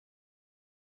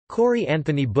Cory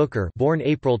Anthony Booker, born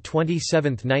April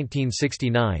 27,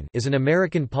 1969, is an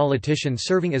American politician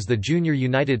serving as the junior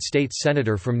United States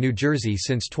Senator from New Jersey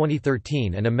since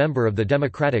 2013 and a member of the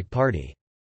Democratic Party.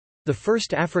 The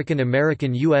first African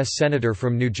American U.S. Senator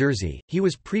from New Jersey, he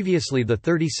was previously the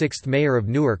 36th Mayor of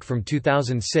Newark from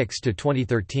 2006 to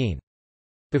 2013.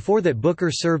 Before that,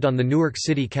 Booker served on the Newark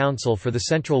City Council for the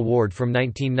Central Ward from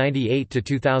 1998 to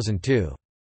 2002.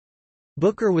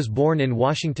 Booker was born in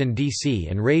Washington, D.C.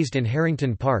 and raised in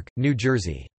Harrington Park, New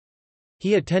Jersey.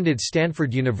 He attended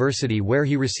Stanford University where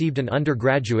he received an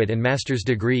undergraduate and master's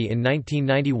degree in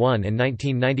 1991 and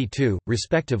 1992,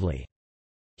 respectively.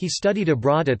 He studied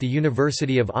abroad at the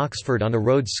University of Oxford on a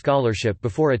Rhodes Scholarship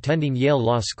before attending Yale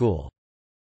Law School.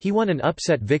 He won an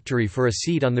upset victory for a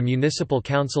seat on the Municipal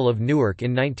Council of Newark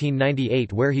in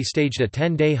 1998 where he staged a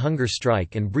 10-day hunger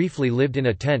strike and briefly lived in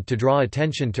a tent to draw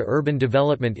attention to urban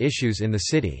development issues in the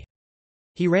city.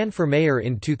 He ran for mayor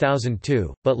in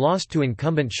 2002, but lost to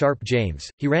incumbent Sharp James.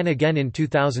 He ran again in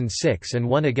 2006 and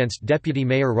won against Deputy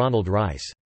Mayor Ronald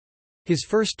Rice. His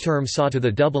first term saw to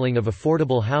the doubling of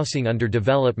affordable housing under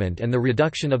development and the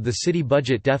reduction of the city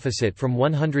budget deficit from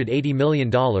 $180 million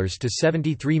to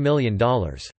 $73 million.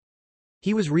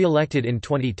 He was re-elected in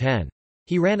 2010.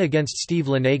 He ran against Steve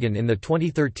Lanagan in the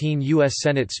 2013 U.S.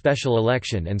 Senate special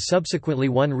election and subsequently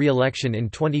won re-election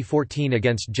in 2014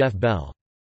 against Jeff Bell.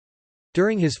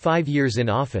 During his 5 years in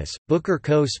office, Booker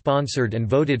co-sponsored and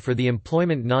voted for the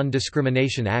Employment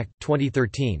Non-Discrimination Act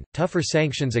 2013, tougher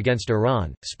sanctions against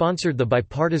Iran, sponsored the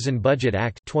Bipartisan Budget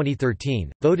Act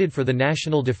 2013, voted for the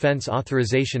National Defense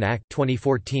Authorization Act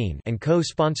 2014, and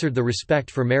co-sponsored the Respect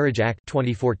for Marriage Act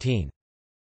 2014.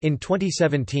 In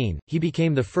 2017, he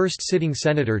became the first sitting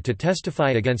senator to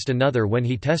testify against another when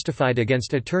he testified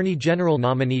against Attorney General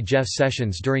nominee Jeff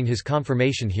Sessions during his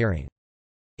confirmation hearing.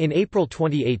 In April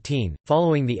 2018,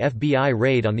 following the FBI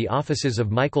raid on the offices of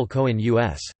Michael Cohen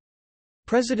U.S.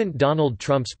 President Donald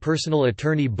Trump's personal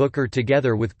attorney Booker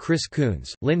together with Chris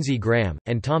Coons, Lindsey Graham,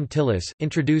 and Tom Tillis,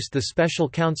 introduced the Special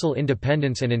Counsel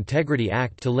Independence and Integrity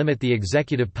Act to limit the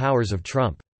executive powers of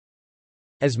Trump.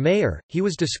 As mayor, he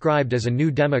was described as a New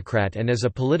Democrat and as a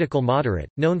political moderate,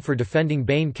 known for defending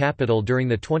Bain Capital during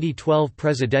the 2012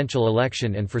 presidential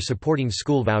election and for supporting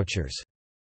school vouchers.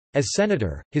 As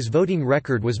senator, his voting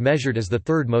record was measured as the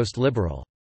third most liberal.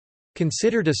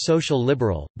 Considered a social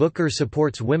liberal, Booker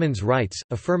supports women's rights,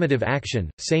 affirmative action,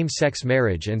 same-sex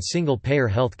marriage and single-payer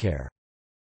healthcare.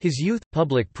 His youth,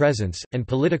 public presence, and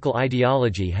political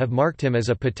ideology have marked him as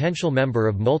a potential member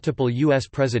of multiple U.S.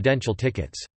 presidential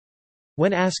tickets.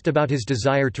 When asked about his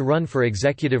desire to run for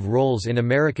executive roles in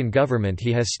American government,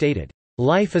 he has stated,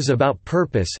 "Life is about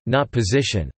purpose, not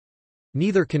position,"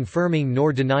 neither confirming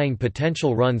nor denying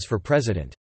potential runs for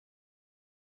president.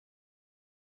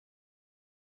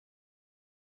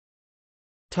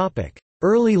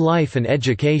 Early life and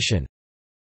education.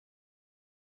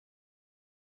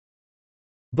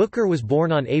 Booker was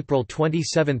born on April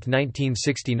 27,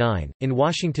 1969, in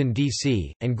Washington,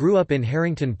 D.C., and grew up in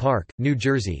Harrington Park, New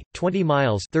Jersey, 20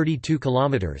 miles (32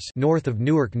 kilometers) north of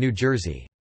Newark, New Jersey.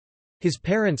 His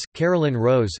parents, Carolyn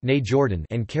Rose née Jordan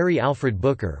and Carrie Alfred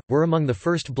Booker, were among the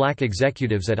first black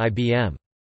executives at IBM.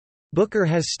 Booker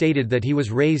has stated that he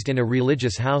was raised in a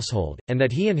religious household, and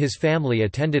that he and his family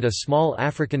attended a small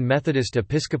African Methodist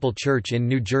Episcopal church in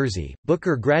New Jersey.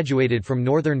 Booker graduated from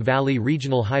Northern Valley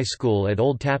Regional High School at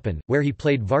Old Tappan, where he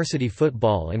played varsity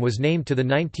football and was named to the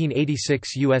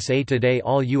 1986 USA Today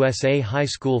All-USA High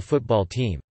School football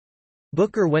team.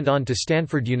 Booker went on to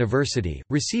Stanford University,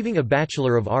 receiving a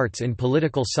Bachelor of Arts in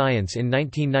Political Science in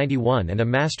 1991 and a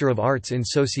Master of Arts in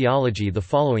Sociology the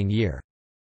following year.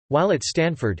 While at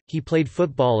Stanford, he played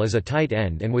football as a tight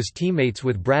end and was teammates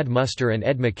with Brad Muster and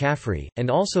Ed McCaffrey,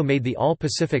 and also made the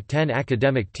All-Pacific 10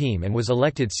 academic team and was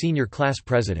elected senior class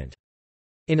president.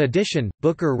 In addition,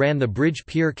 Booker ran the Bridge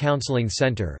Peer Counseling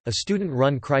Center, a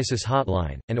student-run crisis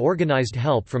hotline, and organized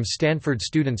help from Stanford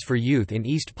Students for Youth in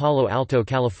East Palo Alto,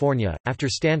 California. After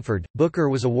Stanford, Booker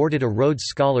was awarded a Rhodes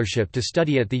Scholarship to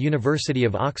study at the University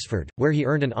of Oxford, where he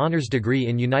earned an honors degree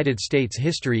in United States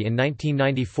history in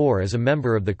 1994 as a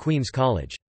member of the Queen's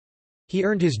College. He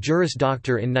earned his Juris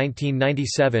Doctor in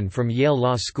 1997 from Yale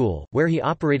Law School, where he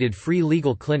operated free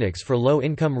legal clinics for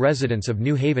low-income residents of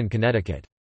New Haven, Connecticut.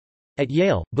 At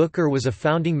Yale, Booker was a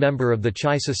founding member of the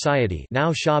Chi Society,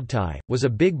 now Shabtai, was a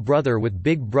big brother with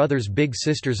Big Brothers Big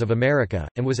Sisters of America,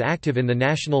 and was active in the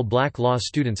National Black Law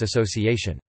Students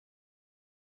Association.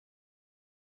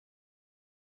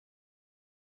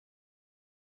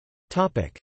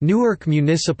 Newark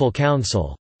Municipal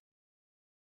Council.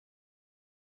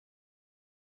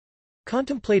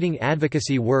 Contemplating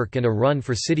advocacy work and a run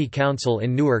for city council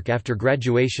in Newark after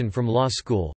graduation from law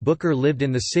school, Booker lived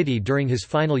in the city during his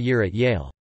final year at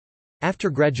Yale. After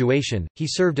graduation, he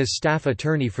served as staff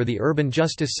attorney for the Urban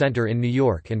Justice Center in New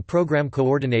York and program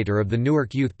coordinator of the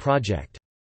Newark Youth Project.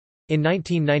 In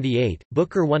 1998,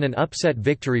 Booker won an upset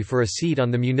victory for a seat on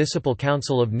the Municipal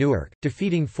Council of Newark,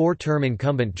 defeating four-term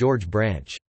incumbent George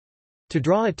Branch. To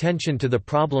draw attention to the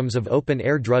problems of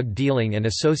open-air drug dealing and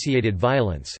associated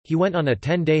violence, he went on a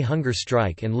 10-day hunger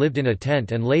strike and lived in a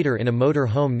tent and later in a motor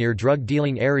home near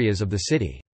drug-dealing areas of the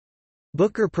city.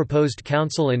 Booker proposed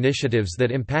council initiatives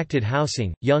that impacted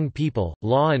housing, young people,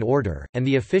 law and order, and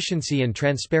the efficiency and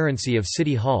transparency of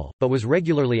City Hall, but was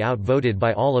regularly outvoted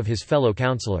by all of his fellow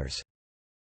councilors.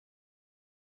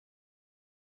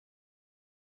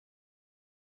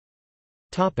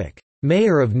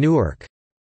 Mayor of Newark.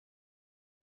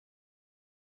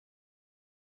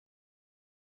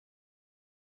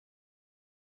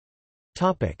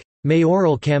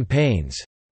 Mayoral campaigns.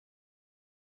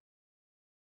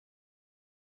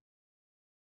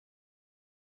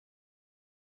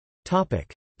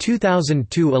 Topic: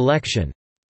 2002 election.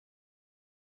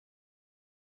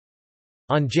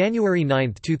 On January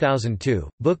 9, 2002,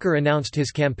 Booker announced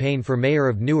his campaign for mayor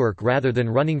of Newark rather than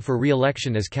running for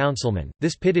re-election as councilman.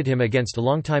 This pitted him against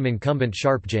longtime incumbent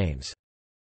Sharp James.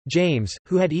 James,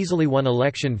 who had easily won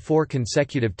election 4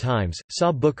 consecutive times,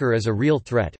 saw Booker as a real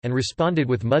threat, and responded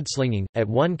with mudslinging, at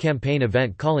one campaign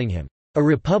event calling him, "a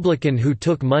Republican who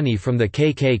took money from the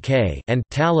KKK and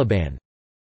Taliban,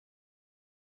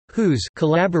 who's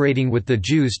collaborating with the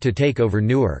Jews to take over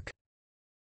Newark."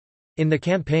 In the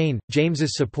campaign,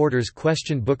 James's supporters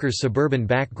questioned Booker's suburban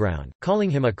background,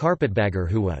 calling him a carpetbagger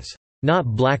who was not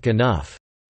black enough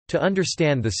to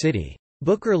understand the city.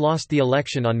 Booker lost the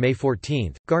election on May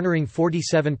 14, garnering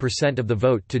 47% of the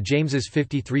vote to James's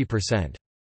 53%.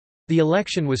 The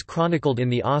election was chronicled in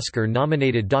the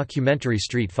Oscar-nominated documentary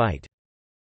Street Fight.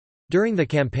 During the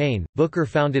campaign, Booker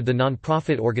founded the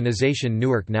nonprofit organization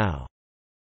Newark Now.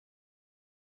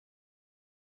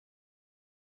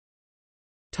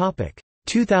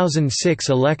 2006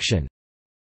 election.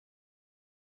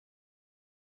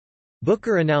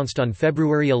 Booker announced on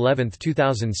February 11,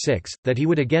 2006, that he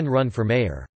would again run for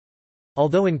mayor.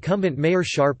 Although incumbent Mayor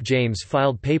Sharp James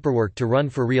filed paperwork to run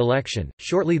for re-election,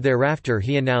 shortly thereafter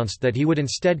he announced that he would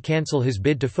instead cancel his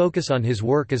bid to focus on his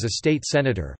work as a state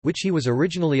senator, which he was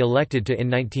originally elected to in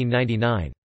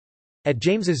 1999. At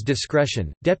James's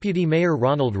discretion, Deputy Mayor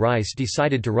Ronald Rice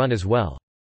decided to run as well.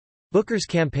 Booker's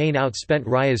campaign outspent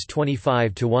Rice's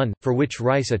 25-1, for which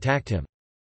Rice attacked him.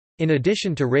 In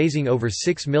addition to raising over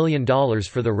 $6 million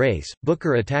for the race,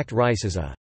 Booker attacked Rice as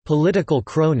a political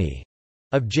crony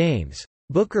of James.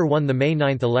 Booker won the May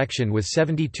 9 election with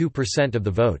 72% of the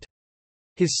vote.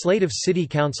 His slate of city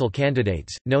council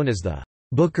candidates, known as the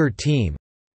Booker team,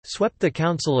 swept the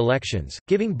council elections,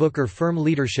 giving Booker firm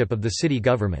leadership of the city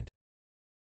government.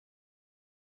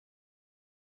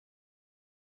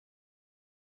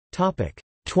 Topic: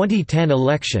 2010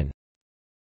 election.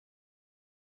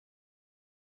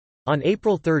 On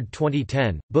April 3,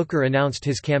 2010, Booker announced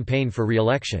his campaign for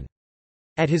re-election.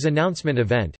 At his announcement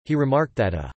event, he remarked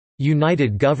that a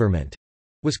united government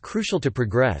was crucial to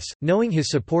progress, knowing his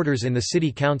supporters in the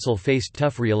city council faced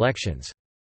tough re-elections.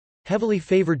 Heavily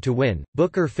favored to win,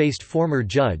 Booker faced former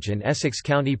judge and Essex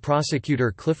County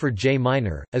prosecutor Clifford J.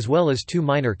 Minor, as well as 2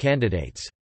 minor candidates.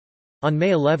 On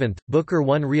May 11, Booker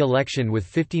won re-election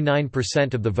with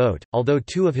 59% of the vote, although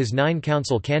 2 of his 9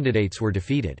 council candidates were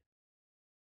defeated.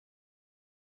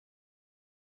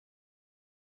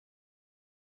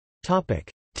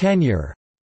 Tenure.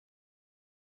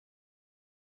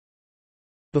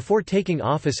 Before taking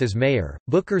office as mayor,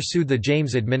 Booker sued the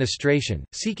James administration,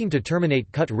 seeking to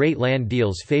terminate cut-rate land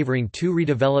deals favoring 2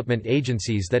 redevelopment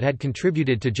agencies that had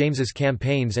contributed to James's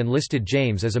campaigns and listed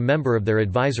James as a member of their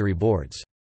advisory boards.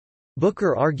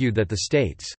 Booker argued that the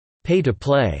state's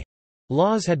pay-to-play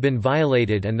laws had been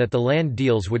violated and that the land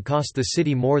deals would cost the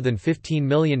city more than $15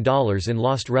 million in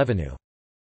lost revenue.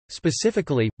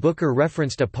 Specifically, Booker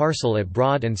referenced a parcel at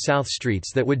Broad and South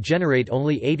Streets that would generate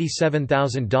only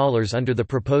 $87,000 under the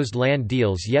proposed land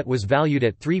deals yet was valued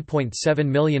at $3.7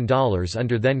 million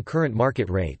under then-current market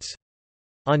rates.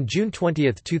 On June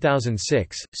 20,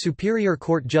 2006, Superior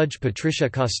Court Judge Patricia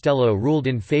Costello ruled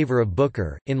in favor of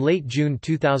Booker. In late June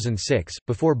 2006,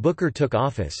 before Booker took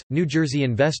office, New Jersey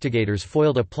investigators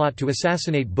foiled a plot to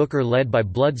assassinate Booker led by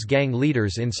Bloods gang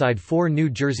leaders inside 4 New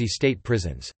Jersey state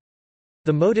prisons.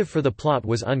 The motive for the plot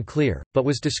was unclear, but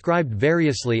was described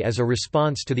variously as a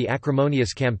response to the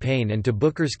acrimonious campaign and to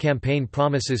Booker's campaign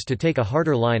promises to take a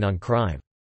harder line on crime.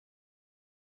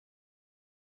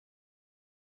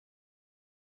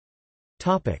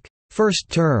 First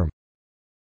term.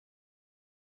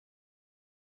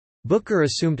 Booker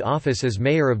assumed office as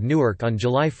mayor of Newark on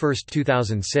July 1,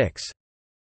 2006.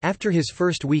 After his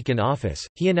first week in office,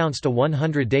 he announced a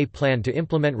 100-day plan to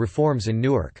implement reforms in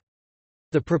Newark.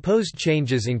 The proposed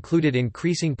changes included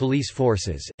increasing police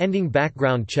forces, ending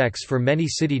background checks for many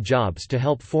city jobs to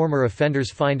help former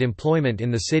offenders find employment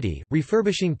in the city,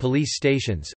 refurbishing police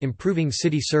stations, improving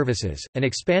city services, and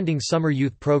expanding summer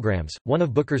youth programs. One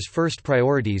of Booker's first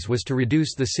priorities was to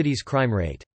reduce the city's crime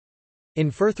rate.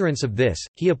 In furtherance of this,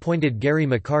 he appointed Gary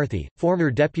McCarthy, former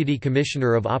Deputy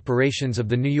Commissioner of Operations of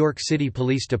the New York City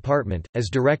Police Department, as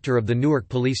Director of the Newark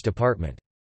Police Department.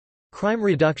 Crime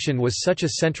reduction was such a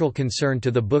central concern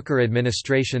to the Booker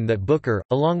administration that Booker,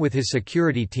 along with his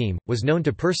security team, was known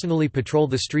to personally patrol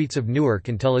the streets of Newark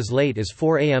until as late as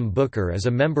 4 a.m. Booker is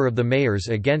a member of the Mayors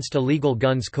Against Illegal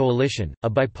Guns Coalition, a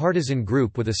bipartisan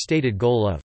group with a stated goal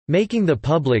of making the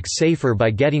public safer by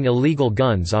getting illegal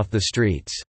guns off the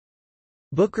streets.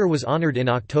 Booker was honored in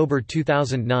October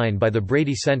 2009 by the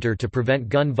Brady Center to Prevent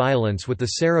Gun Violence with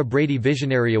the Sarah Brady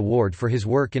Visionary Award for his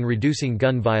work in reducing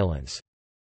gun violence.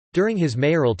 During his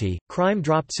mayoralty, crime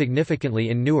dropped significantly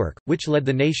in Newark, which led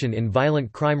the nation in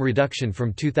violent crime reduction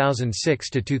from 2006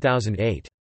 to 2008.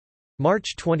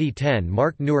 March 2010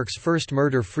 marked Newark's first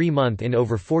murder-free month in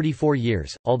over 44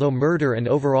 years, although murder and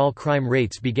overall crime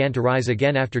rates began to rise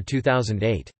again after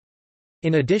 2008.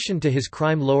 In addition to his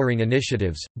crime-lowering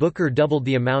initiatives, Booker doubled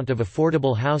the amount of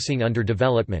affordable housing under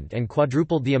development and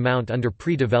quadrupled the amount under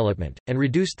pre-development, and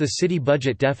reduced the city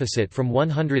budget deficit from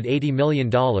 $180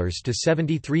 million to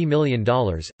 $73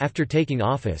 million. After taking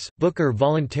office, Booker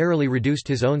voluntarily reduced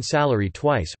his own salary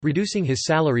twice, reducing his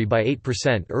salary by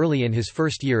 8% early in his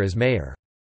first year as mayor.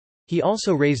 He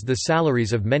also raised the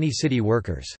salaries of many city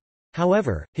workers.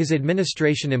 However, his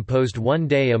administration imposed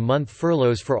one-day-a-month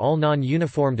furloughs for all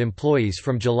non-uniformed employees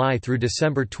from July through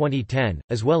December 2010,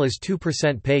 as well as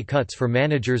 2% pay cuts for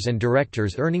managers and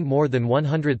directors earning more than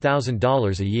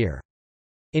 $100,000 a year.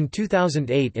 In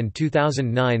 2008 and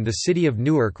 2009 the City of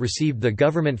Newark received the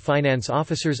Government Finance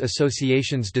Officers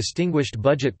Association's Distinguished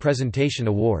Budget Presentation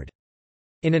Award.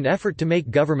 In an effort to make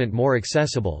government more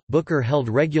accessible, Booker held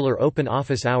regular open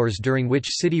office hours during which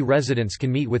city residents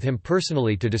can meet with him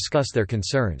personally to discuss their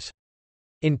concerns.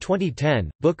 In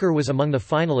 2010, Booker was among the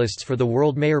finalists for the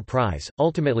World Mayor Prize,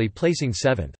 ultimately placing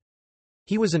 7th.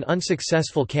 He was an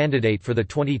unsuccessful candidate for the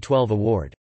 2012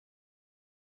 award.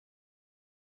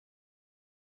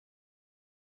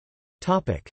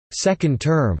 Second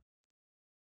term.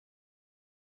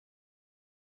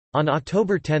 On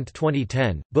October 10,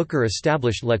 2010, Booker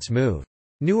established Let's Move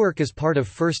Newark as part of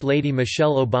First Lady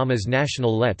Michelle Obama's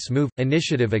National Let's Move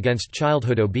initiative against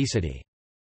childhood obesity.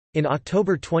 In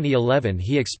October 2011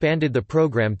 he expanded the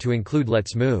program to include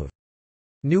Let's Move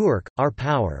Newark, Our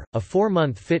Power, a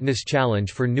 4-month fitness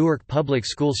challenge for Newark public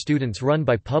school students run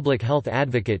by public health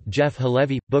advocate Jeff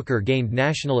Halevi. Booker gained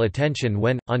national attention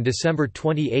when, on December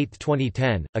 28,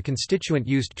 2010, a constituent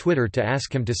used Twitter to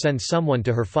ask him to send someone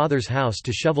to her father's house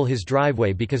to shovel his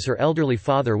driveway because her elderly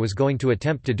father was going to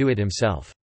attempt to do it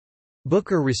himself.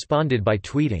 Booker responded by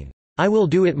tweeting, "I will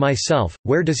do it myself,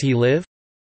 where does he live?"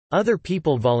 Other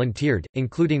people volunteered,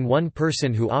 including one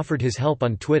person who offered his help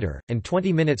on Twitter, and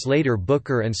 20 minutes later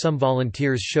Booker and some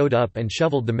volunteers showed up and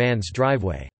shoveled the man's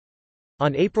driveway.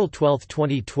 On April 12,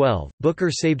 2012,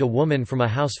 Booker saved a woman from a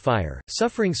house fire,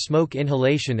 suffering smoke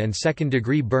inhalation and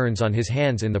second-degree burns on his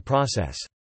hands in the process.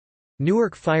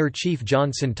 Newark Fire Chief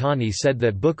John Centani said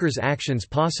that Booker's actions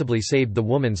possibly saved the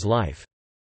woman's life.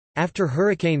 After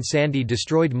Hurricane Sandy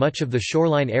destroyed much of the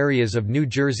shoreline areas of New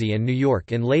Jersey and New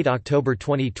York in late October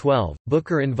 2012,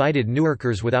 Booker invited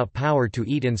Newarkers without power to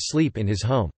eat and sleep in his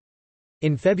home.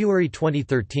 In February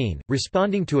 2013,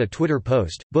 responding to a Twitter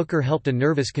post, Booker helped a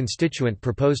nervous constituent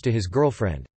propose to his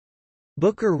girlfriend.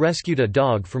 Booker rescued a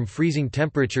dog from freezing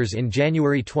temperatures in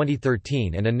January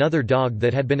 2013 and another dog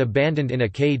that had been abandoned in a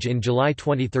cage in July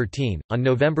 2013. On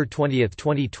November 20,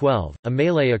 2012, a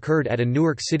melee occurred at a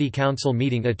Newark City Council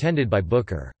meeting attended by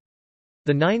Booker.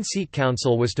 The 9-seat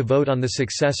council was to vote on the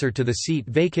successor to the seat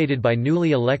vacated by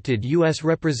newly elected U.S.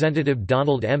 Representative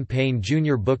Donald M. Payne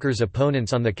Jr. Booker's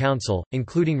opponents on the council,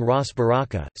 including Ross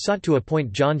Baraka, sought to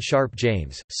appoint John Sharp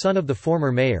James, son of the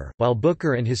former mayor, while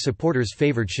Booker and his supporters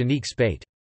favored Shanique Spate.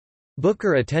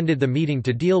 Booker attended the meeting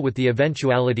to deal with the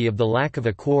eventuality of the lack of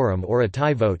a quorum or a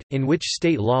tie vote, in which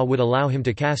state law would allow him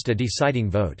to cast a deciding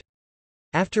vote.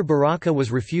 After Baraka was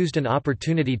refused an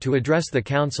opportunity to address the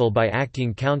council by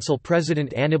acting council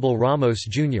president Anibal Ramos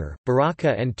Jr.,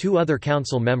 Baraka and 2 other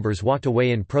council members walked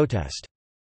away in protest.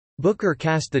 Booker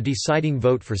cast the deciding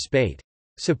vote for Spate.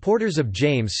 Supporters of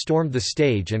James stormed the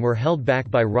stage and were held back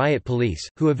by riot police,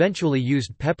 who eventually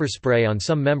used pepper spray on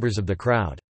some members of the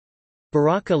crowd.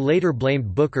 Baraka later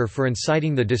blamed Booker for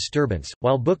inciting the disturbance,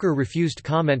 while Booker refused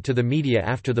comment to the media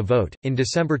after the vote. In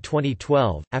December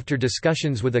 2012, after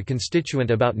discussions with a constituent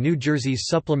about New Jersey's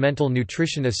Supplemental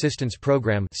Nutrition Assistance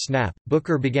Program (SNAP),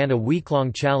 Booker began a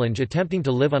week-long challenge attempting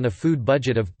to live on a food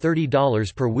budget of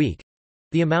 $30 per week,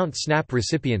 the amount SNAP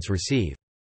recipients receive.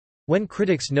 When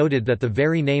critics noted that the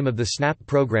very name of the SNAP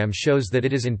program shows that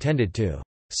it is intended to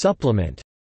supplement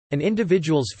an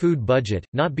individual's food budget,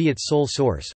 not be its sole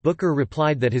source, Booker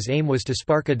replied that his aim was to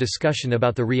spark a discussion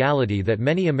about the reality that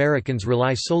many Americans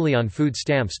rely solely on food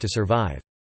stamps to survive.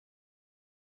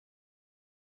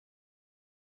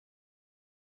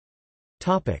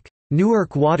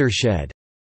 Newark Watershed.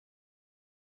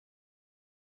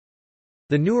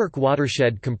 The Newark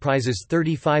Watershed comprises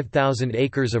 35,000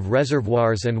 acres of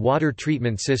reservoirs and water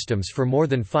treatment systems for more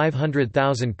than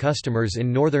 500,000 customers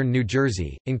in northern New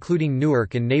Jersey, including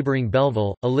Newark and neighboring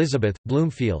Belleville, Elizabeth,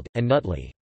 Bloomfield, and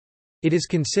Nutley. It is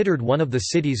considered one of the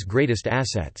city's greatest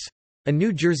assets. A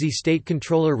New Jersey State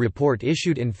Comptroller report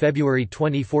issued in February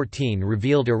 2014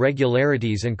 revealed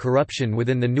irregularities and corruption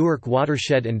within the Newark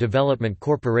Watershed and Development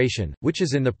Corporation, which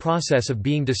is in the process of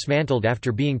being dismantled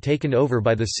after being taken over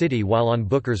by the city while on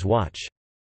Booker's watch.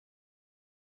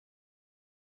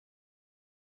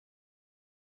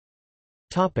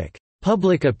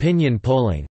 Public opinion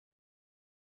polling.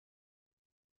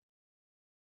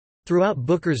 Throughout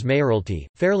Booker's mayoralty,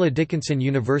 Fairleigh Dickinson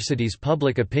University's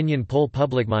public opinion poll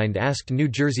PublicMind asked New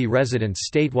Jersey residents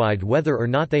statewide whether or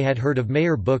not they had heard of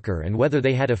Mayor Booker and whether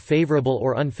they had a favorable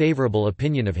or unfavorable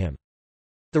opinion of him.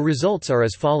 The results are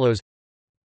as follows.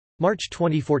 March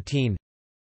 2014.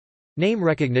 Name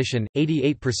recognition,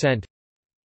 88%.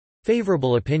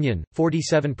 Favorable opinion,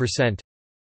 47%.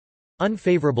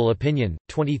 Unfavorable opinion,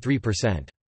 23%.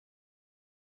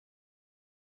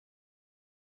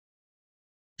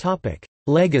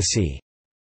 Legacy.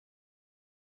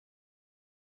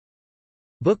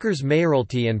 Booker's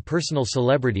mayoralty and personal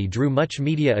celebrity drew much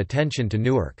media attention to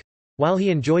Newark. While he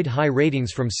enjoyed high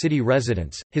ratings from city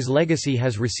residents, his legacy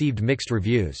has received mixed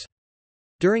reviews.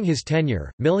 During his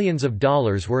tenure, millions of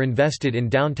dollars were invested in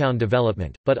downtown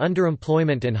development, but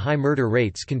underemployment and high murder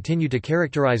rates continue to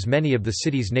characterize many of the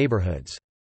city's neighborhoods.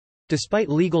 Despite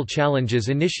legal challenges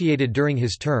initiated during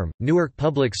his term, Newark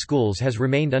Public Schools has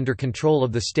remained under control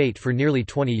of the state for nearly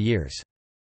 20 years.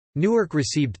 Newark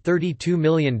received $32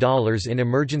 million in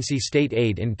emergency state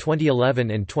aid in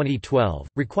 2011 and 2012,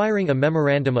 requiring a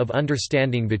Memorandum of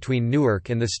Understanding between Newark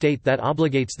and the state that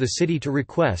obligates the city to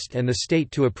request and the state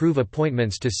to approve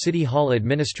appointments to City Hall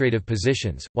administrative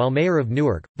positions. While Mayor of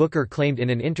Newark, Booker claimed in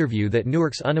an interview that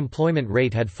Newark's unemployment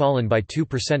rate had fallen by 2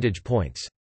 percentage points.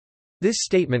 This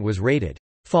statement was rated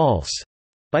false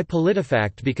by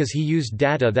PolitiFact because he used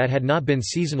data that had not been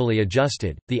seasonally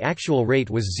adjusted. The actual rate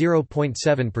was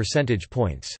 0.7 percentage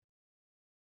points.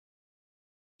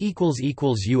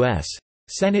 U.S.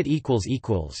 Senate.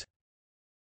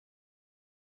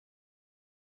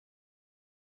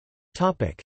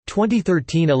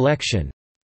 2013 election.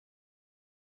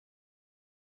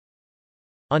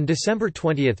 On December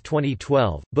 20,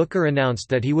 2012, Booker announced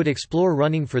that he would explore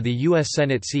running for the U.S.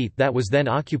 Senate seat that was then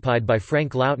occupied by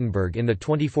Frank Lautenberg in the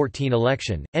 2014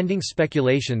 election, ending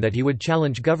speculation that he would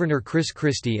challenge Governor Chris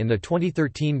Christie in the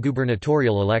 2013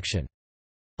 gubernatorial election.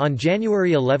 On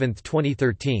January 11,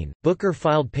 2013, Booker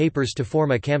filed papers to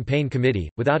form a campaign committee,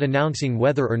 without announcing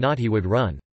whether or not he would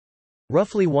run.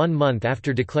 Roughly 1 month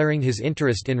after declaring his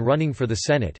interest in running for the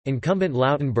Senate, incumbent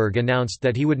Lautenberg announced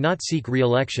that he would not seek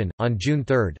re-election. On June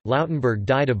 3, Lautenberg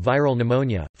died of viral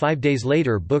pneumonia. 5 days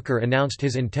later, Booker announced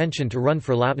his intention to run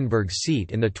for Lautenberg's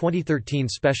seat in the 2013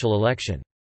 special election.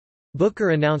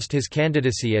 Booker announced his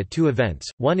candidacy at 2 events,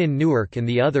 one in Newark and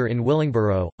the other in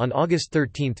Willingboro. On August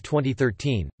 13,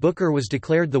 2013, Booker was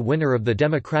declared the winner of the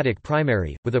Democratic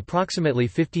primary, with approximately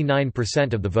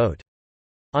 59% of the vote.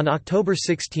 On October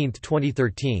 16,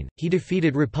 2013, he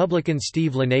defeated Republican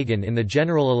Steve Lanagan in the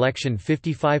general election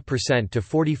 55% to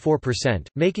 44%,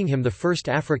 making him the first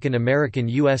African American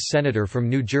U.S. Senator from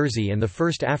New Jersey and the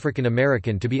first African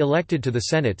American to be elected to the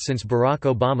Senate since Barack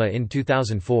Obama in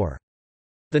 2004.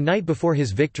 The night before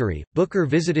his victory, Booker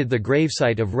visited the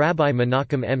gravesite of Rabbi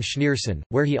Menachem M. Schneerson,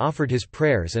 where he offered his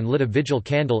prayers and lit a vigil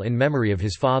candle in memory of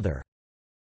his father.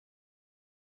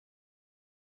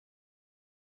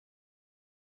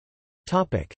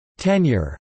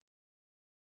 Tenure.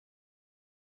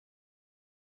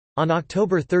 On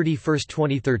October 31,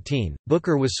 2013,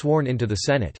 Booker was sworn into the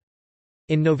Senate.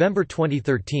 In November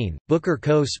 2013, Booker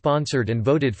co-sponsored and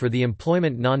voted for the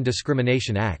Employment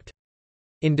Non-Discrimination Act.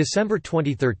 In December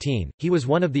 2013, he was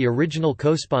one of the original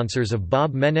co-sponsors of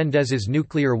Bob Menendez's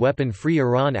Nuclear Weapon-Free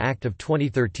Iran Act of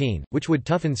 2013, which would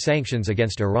toughen sanctions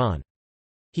against Iran.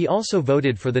 He also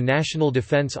voted for the National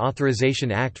Defense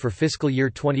Authorization Act for fiscal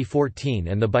year 2014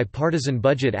 and the Bipartisan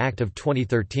Budget Act of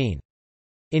 2013.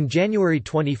 In January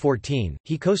 2014,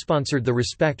 he co-sponsored the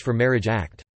Respect for Marriage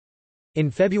Act. In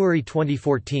February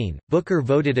 2014, Booker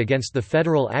voted against the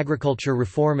Federal Agriculture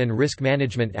Reform and Risk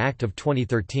Management Act of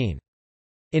 2013.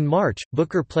 In March,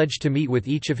 Booker pledged to meet with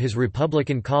each of his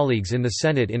Republican colleagues in the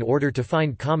Senate in order to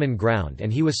find common ground,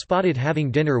 and he was spotted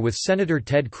having dinner with Senator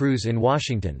Ted Cruz in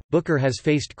Washington. Booker has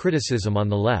faced criticism on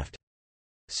the left.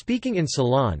 Speaking in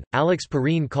Salon, Alex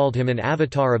Perrine called him an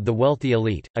avatar of the wealthy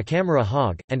elite, a camera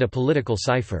hog, and a political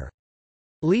cipher.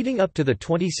 Leading up to the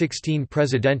 2016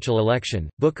 presidential election,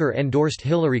 Booker endorsed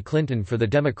Hillary Clinton for the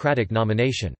Democratic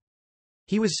nomination.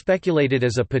 He was speculated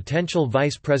as a potential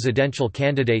vice presidential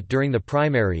candidate during the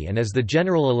primary and as the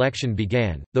general election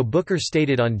began, though Booker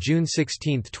stated on June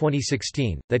 16,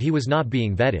 2016, that he was not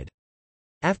being vetted.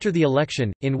 After the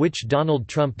election, in which Donald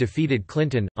Trump defeated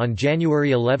Clinton, on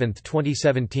January 11,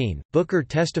 2017, Booker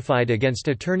testified against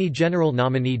Attorney General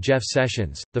nominee Jeff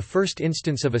Sessions, the first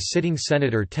instance of a sitting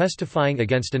senator testifying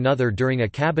against another during a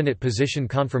cabinet position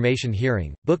confirmation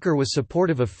hearing. Booker was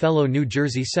supportive of fellow New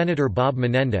Jersey Senator Bob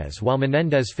Menendez while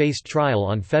Menendez faced trial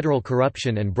on federal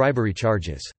corruption and bribery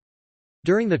charges.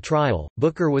 During the trial,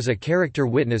 Booker was a character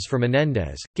witness for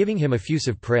Menendez, giving him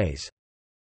effusive praise.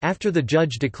 After the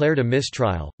judge declared a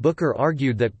mistrial, Booker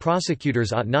argued that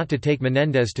prosecutors ought not to take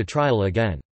Menendez to trial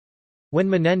again. When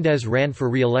Menendez ran for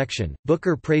re-election,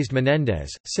 Booker praised Menendez,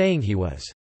 saying he was,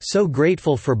 "so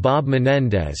grateful for Bob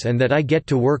Menendez and that I get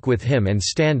to work with him and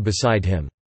stand beside him."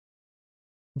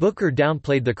 Booker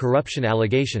downplayed the corruption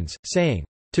allegations, saying,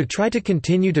 "To try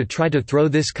to throw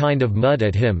this kind of mud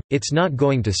at him, it's not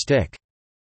going to stick.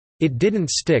 It didn't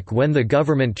stick when the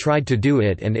government tried to do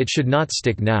it and it should not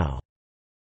stick now."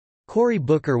 Cory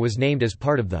Booker was named as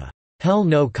part of the "Hell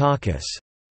No Caucus"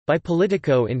 by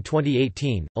Politico in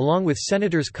 2018, along with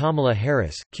Senators Kamala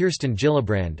Harris, Kirsten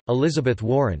Gillibrand, Elizabeth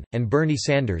Warren, and Bernie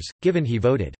Sanders, given he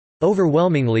voted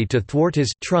overwhelmingly to thwart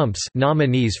his Trump's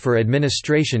nominees for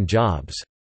administration jobs,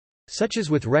 such as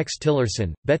with Rex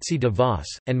Tillerson, Betsy DeVos,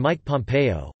 and Mike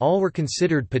Pompeo. All were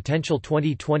considered potential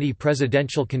 2020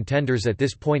 presidential contenders at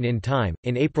this point in time.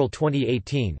 In April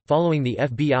 2018, following the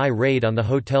FBI raid on the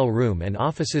hotel room and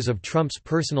offices of Trump's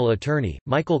personal attorney,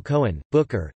 Michael Cohen,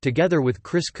 Booker, together with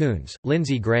Chris Coons,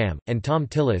 Lindsey Graham, and Tom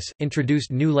Tillis, introduced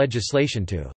new legislation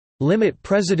to limit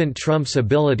President Trump's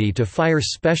ability to fire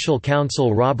special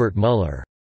counsel Robert Mueller.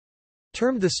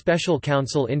 Termed the Special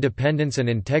Counsel Independence and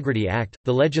Integrity Act,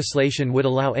 the legislation would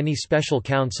allow any special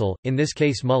counsel, in this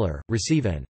case Mueller, receive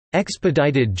an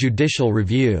expedited judicial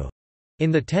review in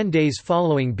the 10 days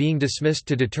following being dismissed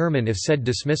to determine if said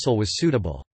dismissal was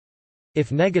suitable.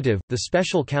 If negative, the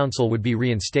special counsel would be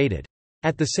reinstated.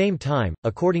 At the same time,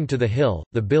 according to The Hill,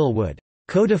 the bill would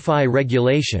codify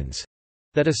regulations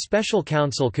that a special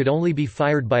counsel could only be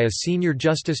fired by a senior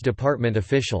Justice Department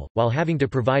official, while having to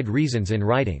provide reasons in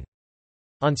writing.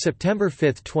 On September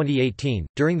 5, 2018,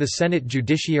 during the Senate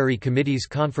Judiciary Committee's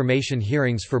confirmation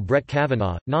hearings for Brett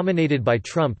Kavanaugh, nominated by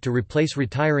Trump to replace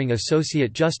retiring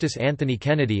Associate Justice Anthony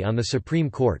Kennedy on the Supreme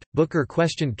Court, Booker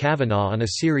questioned Kavanaugh on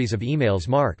a series of emails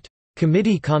marked,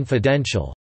 "Committee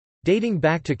Confidential," dating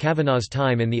back to Kavanaugh's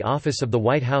time in the office of the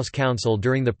White House counsel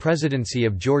during the presidency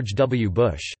of George W.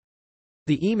 Bush.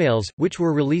 The emails, which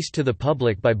were released to the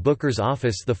public by Booker's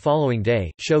office the following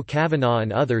day, show Kavanaugh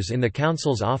and others in the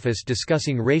counsel's office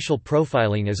discussing racial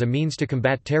profiling as a means to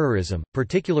combat terrorism,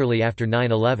 particularly after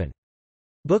 9/11.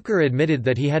 Booker admitted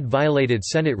that he had violated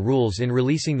Senate rules in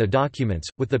releasing the documents,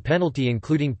 with the penalty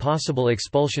including possible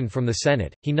expulsion from the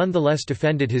Senate. He nonetheless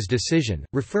defended his decision,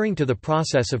 referring to the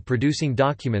process of producing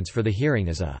documents for the hearing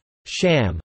as a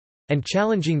sham, and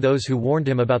challenging those who warned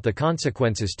him about the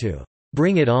consequences to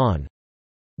bring it on.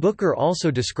 Booker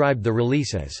also described the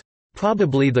release as,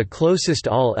 "probably the closest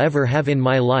I'll ever have in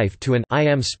my life to an I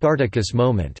am Spartacus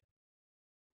moment."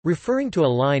 Referring to a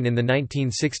line in the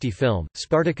 1960 film,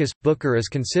 Spartacus, Booker is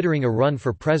considering a run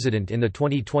for president in the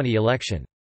 2020 election.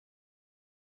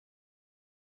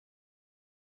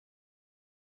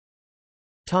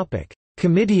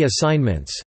 Committee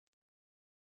assignments.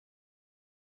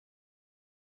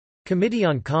 Committee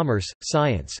on Commerce,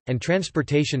 Science, and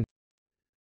Transportation.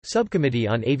 Subcommittee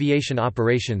on Aviation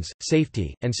Operations,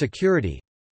 Safety, and Security.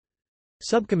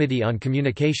 Subcommittee on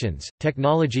Communications,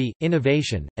 Technology,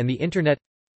 Innovation, and the Internet.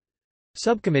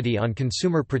 Subcommittee on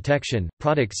Consumer Protection,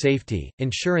 Product Safety,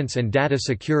 Insurance and Data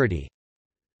Security.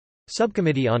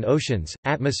 Subcommittee on Oceans,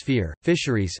 Atmosphere,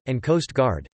 Fisheries, and Coast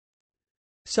Guard.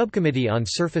 Subcommittee on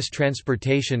Surface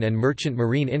Transportation and Merchant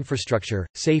Marine Infrastructure,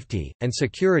 Safety, and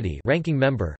Security, ranking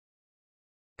member.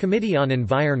 Committee on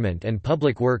Environment and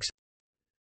Public Works.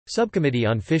 Subcommittee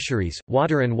on Fisheries,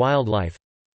 Water and Wildlife.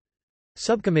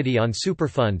 Subcommittee on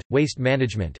Superfund, Waste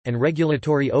Management, and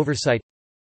Regulatory Oversight.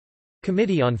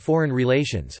 Committee on Foreign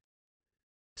Relations.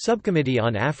 Subcommittee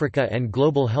on Africa and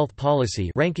Global Health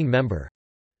Policy, ranking member.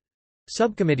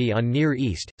 Subcommittee on Near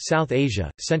East, South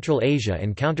Asia, Central Asia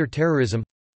and Counter-Terrorism.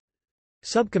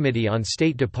 Subcommittee on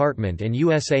State Department and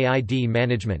USAID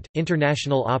Management,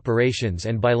 International Operations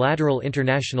and Bilateral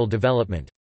International Development.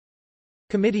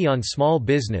 Committee on Small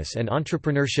Business and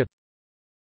Entrepreneurship.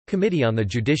 Committee on the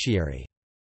Judiciary.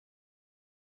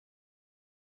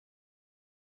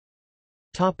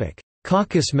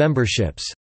 Caucus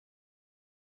memberships.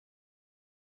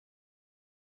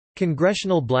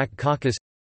 Congressional Black Caucus,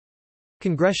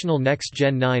 Congressional Next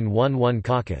Gen 911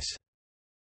 Caucus.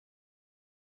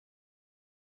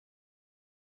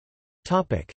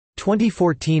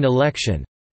 2014 election.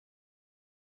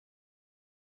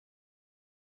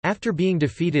 After being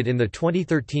defeated in the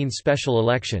 2013 special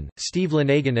election, Steve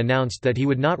Lanagan announced that he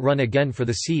would not run again for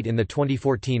the seat in the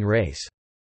 2014 race.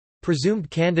 Presumed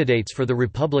candidates for the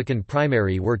Republican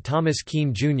primary were Thomas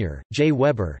Kean Jr., Jay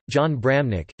Weber, John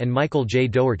Bramnick, and Michael J.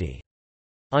 Dougherty.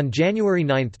 On January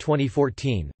 9,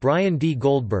 2014, Brian D.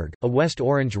 Goldberg, a West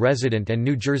Orange resident and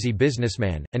New Jersey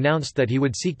businessman, announced that he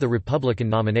would seek the Republican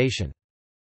nomination.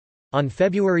 On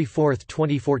February 4,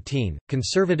 2014,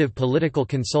 conservative political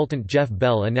consultant Jeff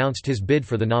Bell announced his bid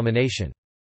for the nomination.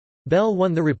 Bell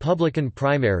won the Republican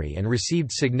primary and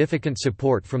received significant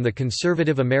support from the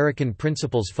Conservative American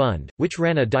Principles Fund, which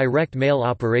ran a direct mail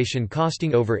operation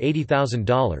costing over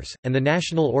 $80,000, and the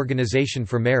National Organization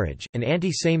for Marriage, an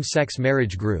anti-same-sex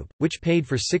marriage group, which paid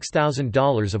for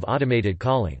 $6,000 of automated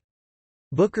calling.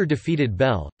 Booker defeated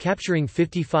Bell, capturing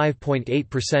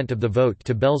 55.8% of the vote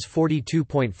to Bell's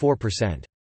 42.4%.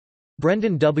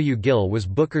 Brendan W. Gill was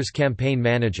Booker's campaign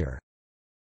manager.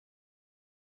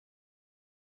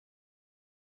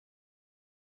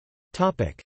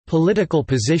 Political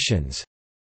positions.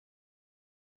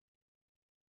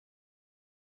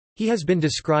 He has been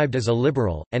described as a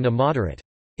liberal, and a moderate.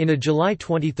 In a July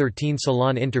 2013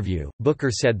 Salon interview, Booker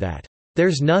said that,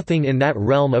 "There's nothing in that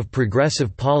realm of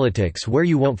progressive politics where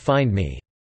you won't find me."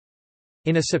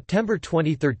 In a September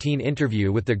 2013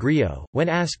 interview with the Griot, when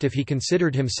asked if he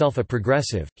considered himself a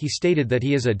progressive, he stated that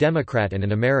he is a Democrat and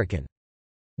an American.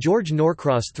 George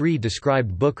Norcross III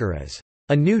described Booker as,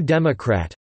 "a new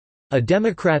Democrat. A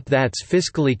Democrat that's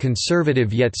fiscally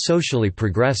conservative yet socially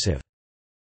progressive."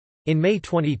 In May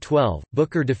 2012,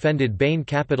 Booker defended Bain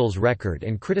Capital's record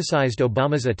and criticized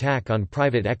Obama's attack on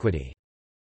private equity.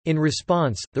 In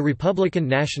response, the Republican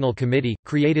National Committee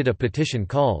created a petition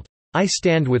called, "I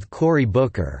Stand with Cory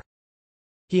Booker."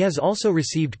 He has also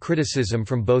received criticism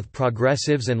from both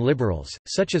progressives and liberals,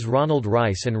 such as Ronald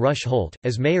Rice and Rush Holt.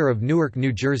 As mayor of Newark,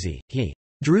 New Jersey, he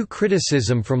drew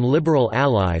criticism from liberal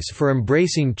allies for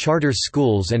embracing charter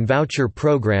schools and voucher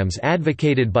programs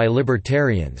advocated by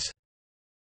libertarians.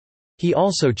 He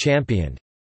also championed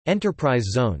enterprise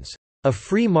zones, a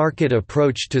free market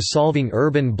approach to solving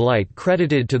urban blight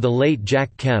credited to the late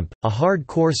Jack Kemp, a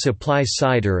hardcore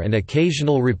supply-sider and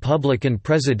occasional Republican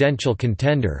presidential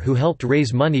contender who helped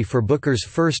raise money for Booker's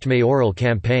first mayoral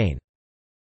campaign.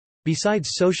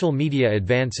 Besides social media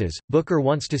advances, Booker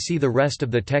wants to see the rest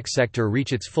of the tech sector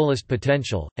reach its fullest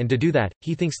potential, and to do that,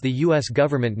 he thinks the U.S.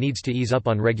 government needs to ease up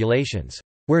on regulations.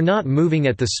 "We're not moving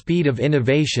at the speed of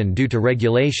innovation due to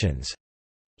regulations,"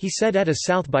 he said at a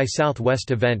South by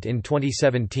Southwest event in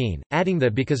 2017, adding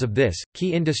that because of this,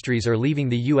 key industries are leaving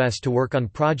the U.S. to work on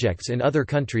projects in other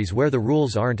countries where the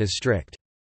rules aren't as strict.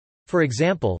 For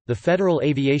example, the Federal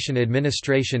Aviation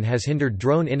Administration has hindered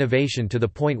drone innovation to the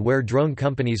point where drone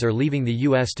companies are leaving the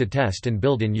U.S. to test and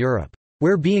build in Europe.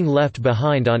 "We're being left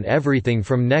behind on everything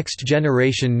from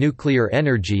next-generation nuclear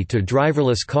energy to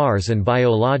driverless cars and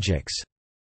biologics,"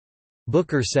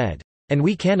 Booker said. "And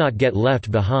we cannot get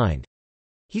left behind."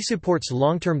 He supports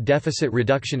long-term deficit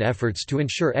reduction efforts to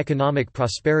ensure economic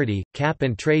prosperity, cap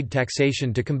and trade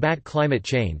taxation to combat climate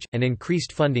change, and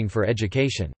increased funding for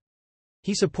education.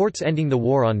 He supports ending the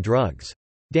war on drugs.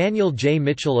 Daniel J.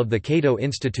 Mitchell of the Cato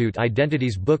Institute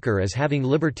identifies Booker as having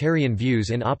libertarian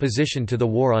views in opposition to the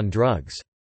war on drugs.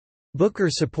 Booker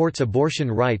supports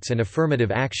abortion rights and affirmative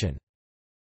action.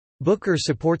 Booker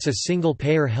supports a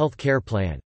single-payer health care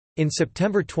plan. In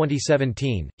September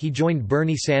 2017, he joined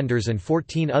Bernie Sanders and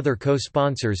 14 other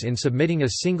co-sponsors in submitting a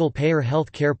single-payer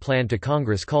health care plan to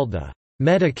Congress called the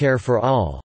Medicare for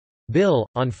All Bill.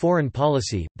 On foreign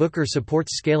policy, Booker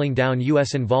supports scaling down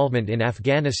U.S. involvement in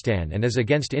Afghanistan and is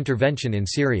against intervention in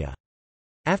Syria.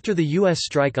 After the U.S.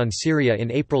 strike on Syria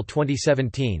in April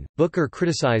 2017, Booker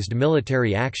criticized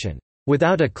military action,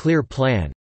 "without a clear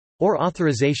plan," or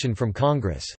authorization from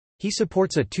Congress. He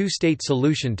supports a two-state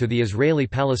solution to the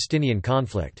Israeli-Palestinian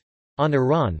conflict. On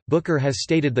Iran, Booker has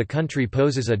stated the country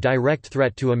poses a direct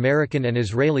threat to American and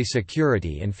Israeli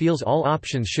security and feels all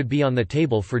options should be on the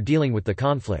table for dealing with the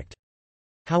conflict.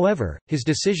 However, his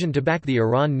decision to back the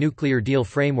Iran nuclear deal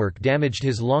framework damaged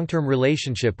his long-term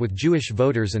relationship with Jewish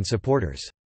voters and supporters.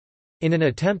 In an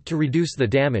attempt to reduce the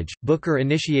damage, Booker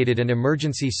initiated an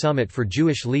emergency summit for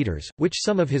Jewish leaders, which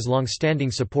some of his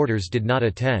long-standing supporters did not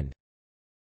attend.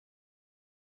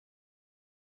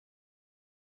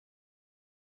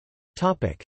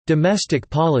 Domestic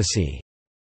policy.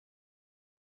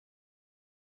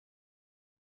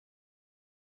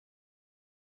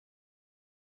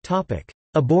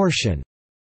 Abortion.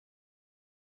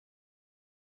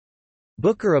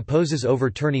 Booker opposes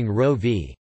overturning Roe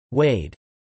v. Wade.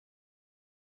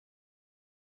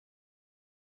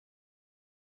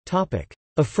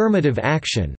 Affirmative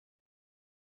action.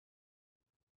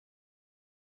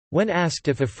 When asked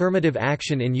if affirmative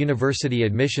action in university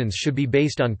admissions should be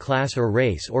based on class or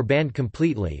race or banned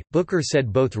completely, Booker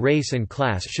said both race and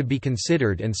class should be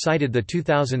considered and cited the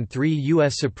 2003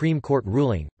 U.S. Supreme Court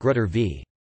ruling, Grutter v.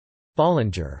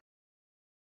 Bollinger.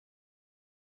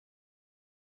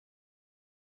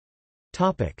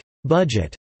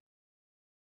 Budget.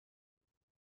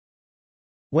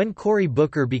 When Cory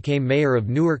Booker became mayor of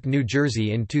Newark, New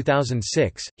Jersey in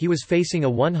 2006, he was facing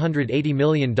a $180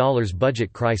 million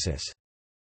budget crisis.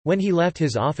 When he left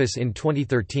his office in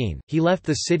 2013, he left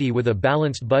the city with a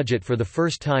balanced budget for the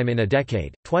first time in a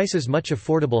decade, twice as much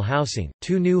affordable housing,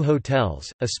 2 new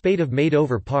hotels, a spate of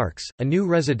made-over parks, a new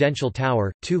residential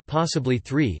tower, 2 possibly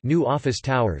 3 new office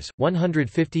towers,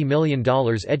 $150 million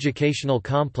educational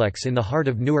complex in the heart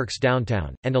of Newark's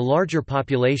downtown, and a larger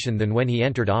population than when he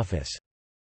entered office.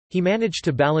 He managed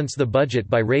to balance the budget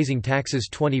by raising taxes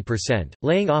 20%,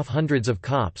 laying off hundreds of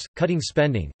cops, cutting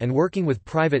spending, and working with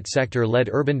private sector-led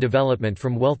urban development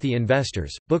from wealthy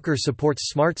investors. Booker supports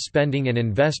smart spending and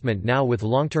investment now with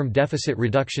long-term deficit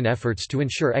reduction efforts to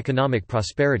ensure economic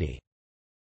prosperity.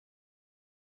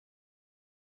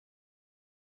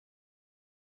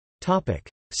 Topic: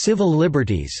 Civil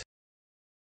liberties.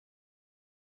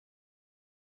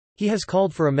 He has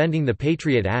called for amending the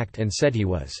Patriot Act and said he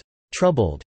was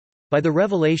troubled by the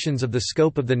revelations of the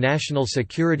scope of the National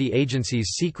Security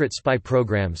Agency's secret spy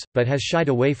programs, but has shied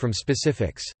away from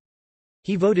specifics.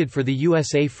 He voted for the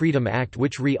USA Freedom Act,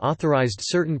 which reauthorized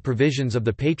certain provisions of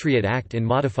the Patriot Act in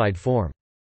modified form.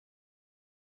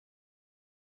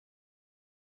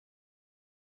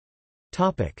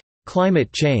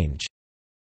 Climate change.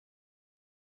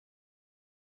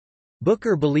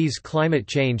 Booker believes climate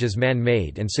change is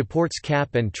man-made and supports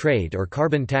cap and trade or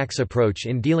carbon tax approach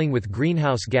in dealing with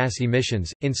greenhouse gas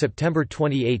emissions. In September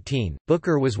 2018,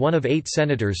 Booker was one of 8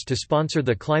 senators to sponsor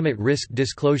the Climate Risk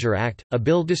Disclosure Act, a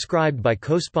bill described by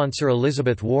co-sponsor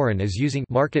Elizabeth Warren as using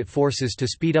market forces to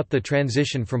speed up the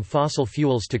transition from fossil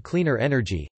fuels to cleaner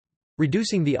energy,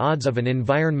 reducing the odds of an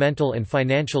environmental and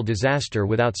financial disaster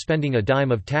without spending a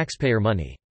dime of taxpayer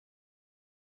money.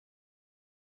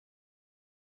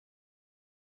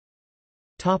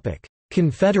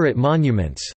 Confederate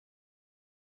monuments.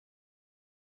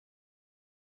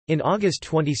 In August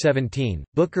 2017,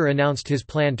 Booker announced his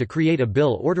plan to create a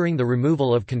bill ordering the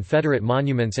removal of Confederate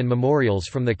monuments and memorials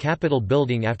from the Capitol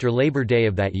building after Labor Day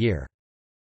of that year.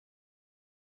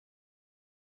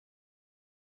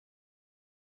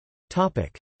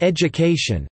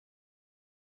 Education.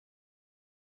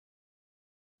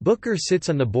 Booker sits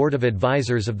on the board of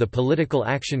advisors of the Political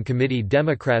Action Committee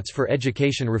Democrats for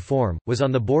Education Reform, was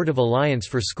on the board of Alliance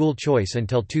for School Choice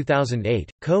until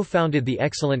 2008, co-founded the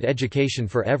Excellent Education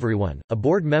for Everyone, a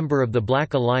board member of the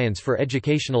Black Alliance for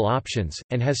Educational Options,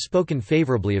 and has spoken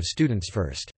favorably of Students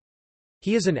First.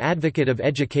 He is an advocate of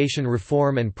education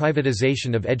reform and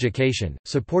privatization of education,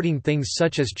 supporting things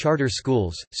such as charter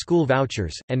schools, school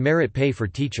vouchers, and merit pay for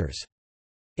teachers.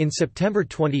 In September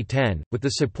 2010, with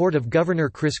the support of Governor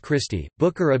Chris Christie,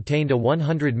 Booker obtained a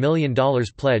 $100 million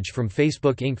pledge from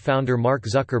Facebook Inc. founder Mark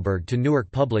Zuckerberg to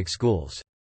Newark Public Schools.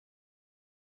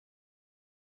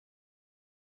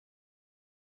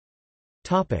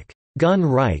 Gun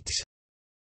rights.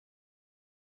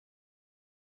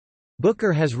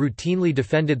 Booker has routinely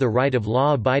defended the right of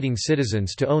law-abiding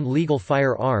citizens to own legal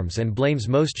firearms and blames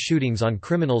most shootings on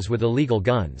criminals with illegal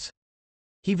guns.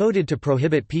 He voted to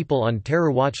prohibit people on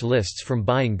terror watch lists from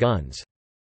buying guns.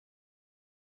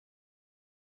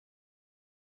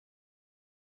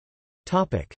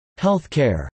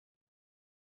 Healthcare.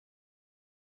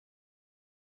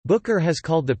 Booker has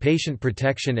called the Patient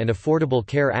Protection and Affordable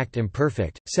Care Act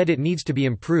imperfect, said it needs to be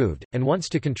improved, and wants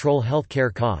to control health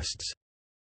care costs.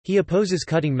 He opposes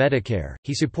cutting Medicare,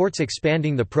 he supports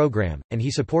expanding the program, and he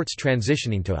supports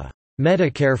transitioning to a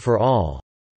Medicare for all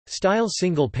style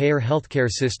single-payer healthcare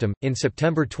system. In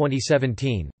September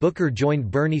 2017, Booker joined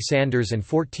Bernie Sanders and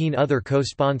 14 other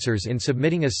co-sponsors in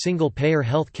submitting a single-payer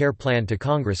health care plan to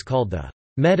Congress called the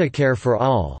Medicare for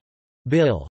All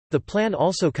bill. The plan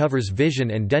also covers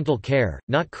vision and dental care,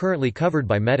 not currently covered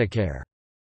by Medicare.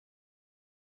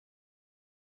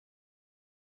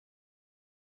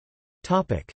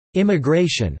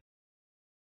 Immigration.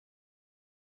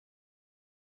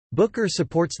 Booker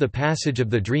supports the passage of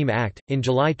the DREAM Act. In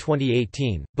July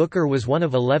 2018, Booker was one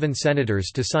of 11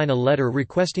 senators to sign a letter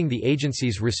requesting the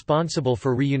agencies responsible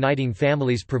for reuniting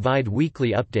families provide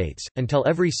weekly updates, until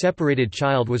every separated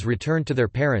child was returned to their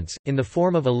parents, in the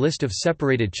form of a list of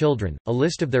separated children, a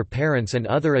list of their parents and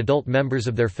other adult members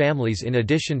of their families, in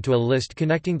addition to a list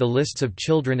connecting the lists of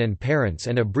children and parents,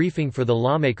 and a briefing for the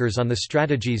lawmakers on the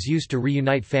strategies used to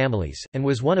reunite families, and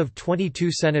was one of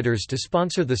 22 senators to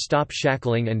sponsor the Stop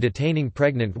Shackling and Detaining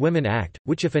Pregnant Women Act,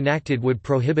 which if enacted would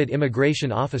prohibit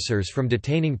immigration officers from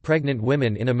detaining pregnant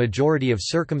women in a majority of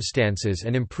circumstances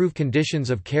and improve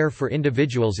conditions of care for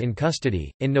individuals in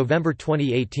custody. In November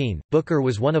 2018, Booker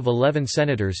was one of 11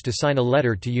 senators to sign a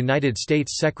letter to United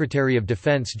States Secretary of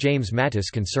Defense James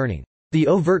Mattis concerning the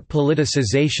overt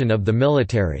politicization of the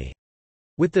military.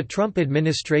 With the Trump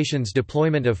administration's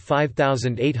deployment of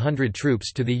 5,800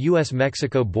 troops to the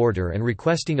U.S.-Mexico border and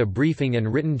requesting a briefing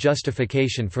and written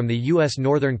justification from the U.S.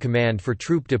 Northern Command for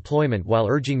troop deployment while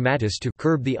urging Mattis to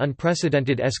curb the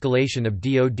unprecedented escalation of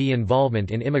DoD involvement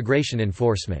in immigration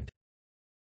enforcement.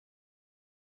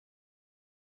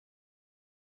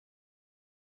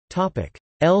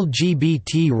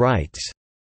 LGBT rights.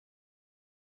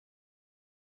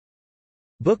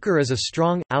 Booker is a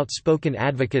strong, outspoken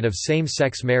advocate of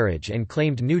same-sex marriage and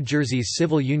claimed New Jersey's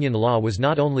civil union law was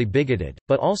not only bigoted,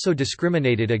 but also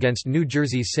discriminated against New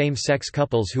Jersey's same-sex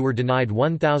couples who were denied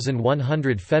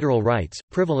 1,100 federal rights,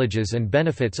 privileges and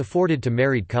benefits afforded to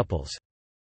married couples.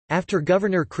 After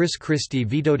Governor Chris Christie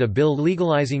vetoed a bill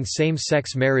legalizing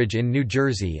same-sex marriage in New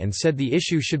Jersey and said the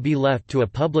issue should be left to a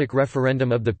public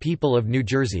referendum of the people of New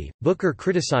Jersey, Booker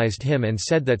criticized him and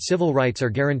said that civil rights are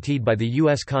guaranteed by the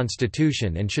U.S.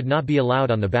 Constitution and should not be allowed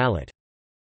on the ballot.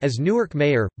 As Newark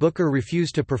mayor, Booker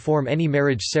refused to perform any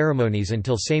marriage ceremonies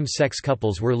until same-sex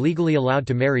couples were legally allowed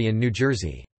to marry in New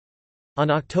Jersey. On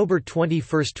October 21,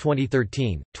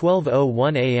 2013,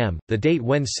 12:01 a.m., the date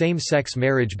when same-sex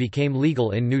marriage became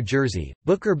legal in New Jersey,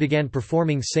 Booker began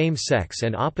performing same-sex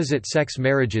and opposite-sex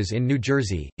marriages in New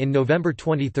Jersey. In November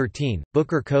 2013,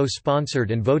 Booker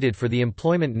co-sponsored and voted for the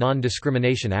Employment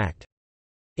Non-Discrimination Act.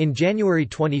 In January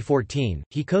 2014,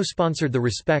 he co-sponsored the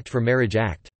Respect for Marriage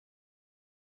Act.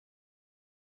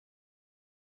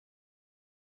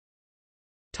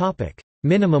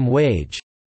 Minimum wage.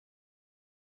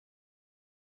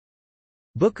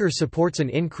 Booker supports an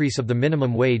increase of the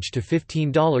minimum wage to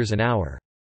 $15 an hour.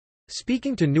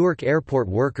 Speaking to Newark airport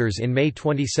workers in May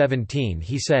 2017,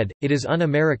 he said, "It is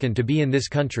un-American to be in this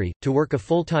country, to work a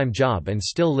full-time job and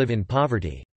still live in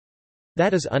poverty.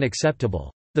 That is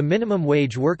unacceptable. The minimum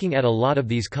wage working at a lot of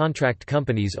these contract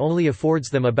companies only affords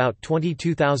them about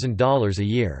 $22,000 a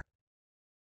year.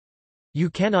 You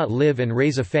cannot live and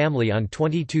raise a family on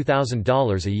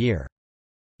 $22,000 a year.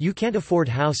 You can't afford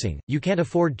housing, you can't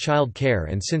afford child care,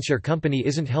 and since your company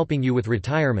isn't helping you with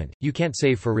retirement, you can't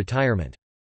save for retirement."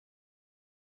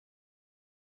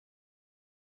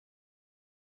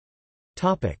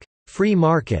 Free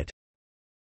market.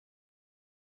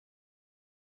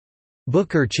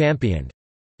 Booker championed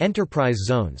enterprise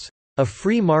zones. A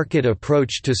free market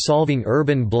approach to solving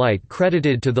urban blight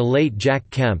credited to the late Jack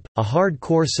Kemp, a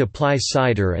hardcore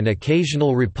supply-sider and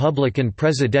occasional Republican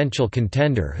presidential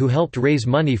contender who helped raise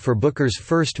money for Booker's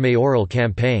first mayoral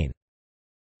campaign.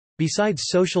 Besides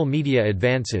social media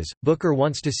advances, Booker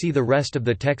wants to see the rest of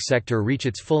the tech sector reach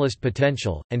its fullest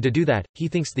potential, and to do that, he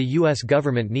thinks the U.S.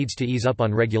 government needs to ease up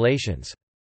on regulations.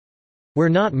 "We're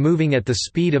not moving at the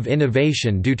speed of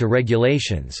innovation due to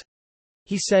regulations,"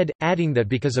 he said, adding that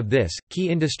because of this, key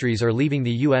industries are leaving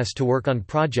the U.S. to work on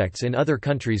projects in other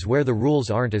countries where the rules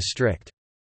aren't as strict.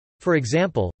 For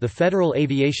example, the Federal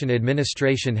Aviation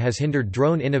Administration has hindered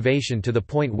drone innovation to the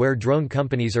point where drone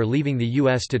companies are leaving the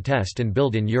U.S. to test and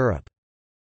build in Europe.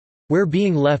 "We're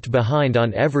being left behind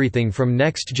on everything from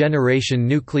next-generation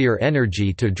nuclear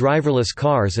energy to driverless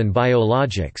cars and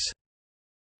biologics,"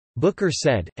 Booker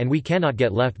said, "and we cannot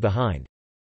get left behind."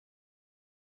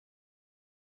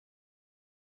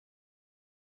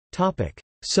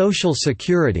 Social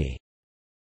Security.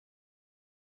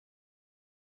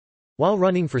 While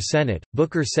running for Senate,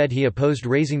 Booker said he opposed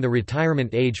raising the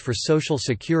retirement age for Social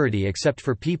Security except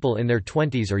for people in their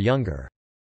 20s or younger.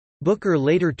 Booker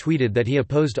later tweeted that he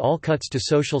opposed all cuts to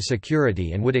Social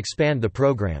Security and would expand the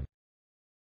program.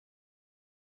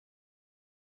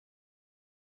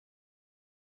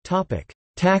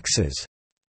 Taxes.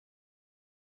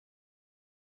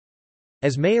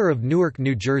 As mayor of Newark,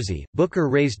 New Jersey, Booker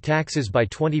raised taxes by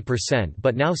 20%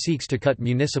 but now seeks to cut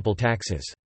municipal taxes.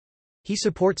 He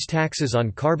supports taxes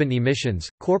on carbon emissions,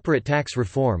 corporate tax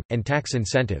reform, and tax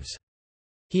incentives.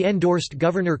 He endorsed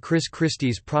Governor Chris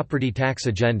Christie's property tax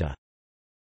agenda.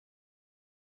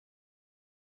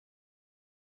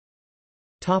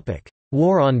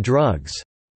 War on drugs.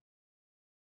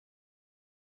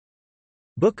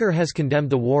 Booker has condemned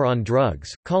the war on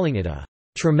drugs, calling it a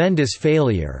tremendous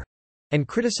failure, and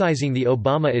criticizing the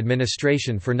Obama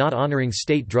administration for not honoring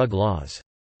state drug laws.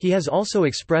 He has also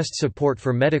expressed support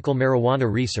for medical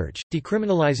marijuana research,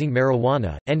 decriminalizing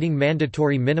marijuana, ending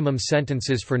mandatory minimum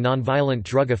sentences for nonviolent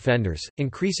drug offenders,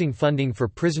 increasing funding for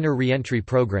prisoner reentry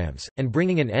programs, and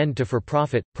bringing an end to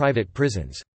for-profit, private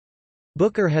prisons.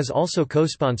 Booker has also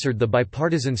co-sponsored the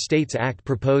Bipartisan States Act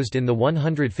proposed in the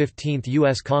 115th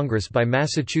U.S. Congress by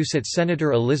Massachusetts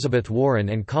Senator Elizabeth Warren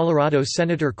and Colorado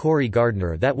Senator Cory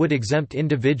Gardner that would exempt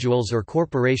individuals or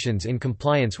corporations in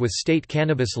compliance with state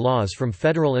cannabis laws from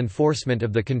federal enforcement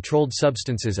of the Controlled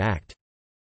Substances Act.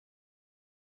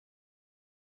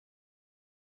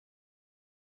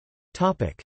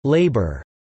 Labor.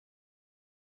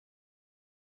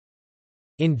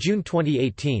 In June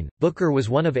 2018, Booker was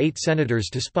one of 8 senators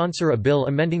to sponsor a bill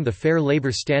amending the Fair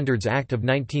Labor Standards Act of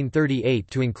 1938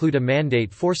 to include a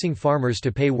mandate forcing farmers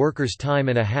to pay workers time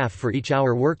and a half for each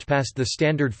hour worked past the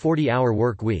standard 40-hour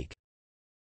work week.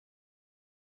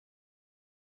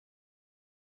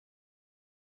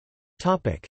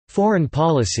 Foreign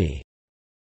policy.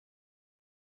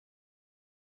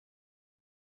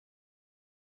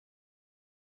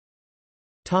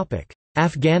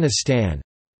 Afghanistan.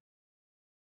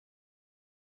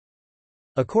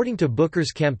 According to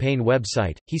Booker's campaign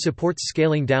website, he supports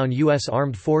scaling down U.S.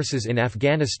 armed forces in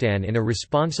Afghanistan in a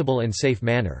responsible and safe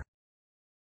manner.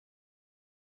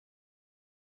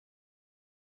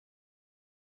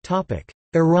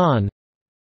 Iran.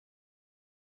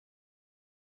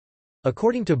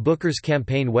 According to Booker's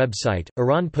campaign website,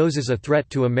 Iran poses a threat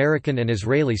to American and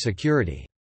Israeli security.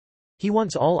 He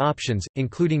wants all options,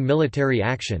 including military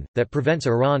action, that prevents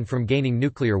Iran from gaining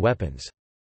nuclear weapons.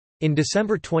 In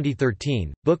December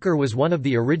 2013, Booker was one of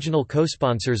the original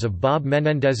co-sponsors of Bob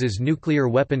Menendez's Nuclear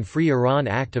Weapon-Free Iran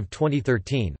Act of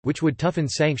 2013, which would toughen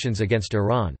sanctions against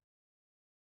Iran.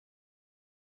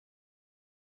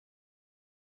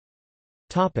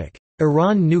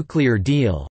 Iran nuclear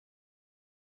deal.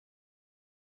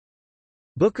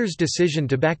 Booker's decision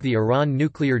to back the Iran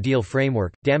nuclear deal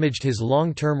framework damaged his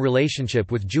long-term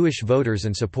relationship with Jewish voters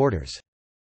and supporters.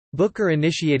 Booker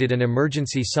initiated an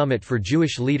emergency summit for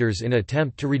Jewish leaders in an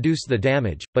attempt to reduce the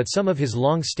damage, but some of his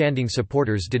long-standing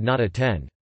supporters did not attend.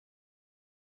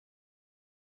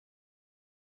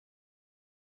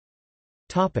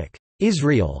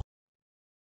 Israel.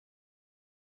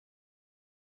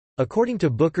 According to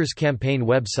Booker's campaign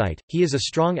website, he is a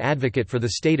strong advocate for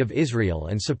the State of Israel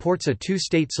and supports a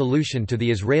two-state solution to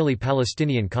the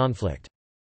Israeli-Palestinian conflict.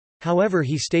 However,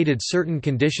 he stated certain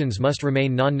conditions must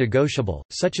remain non-negotiable,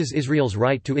 such as Israel's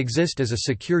right to exist as a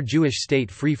secure Jewish state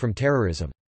free from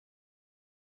terrorism.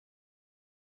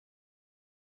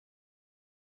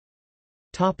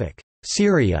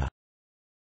 Syria.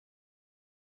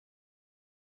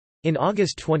 In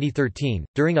August 2013,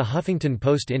 during a Huffington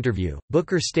Post interview,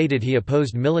 Booker stated he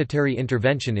opposed military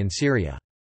intervention in Syria.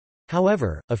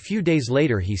 However, a few days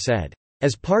later he said,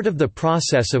 "As part of the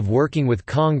process of working with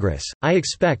Congress, I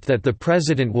expect that the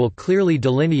President will clearly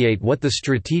delineate what the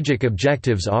strategic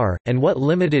objectives are, and what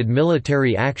limited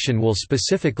military action will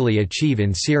specifically achieve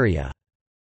in Syria.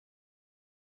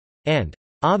 And,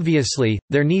 obviously,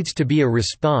 there needs to be a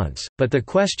response, but the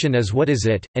question is what is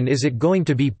it, and is it going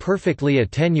to be perfectly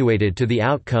attenuated to the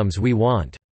outcomes we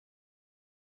want?"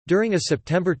 During a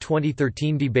September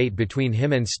 2013 debate between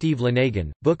him and Steve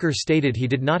Lanagan, Booker stated he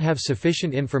did not have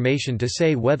sufficient information to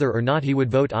say whether or not he would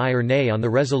vote aye or nay on the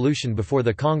resolution before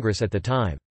the Congress at the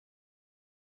time.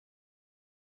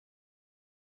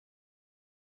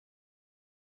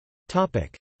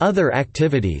 Other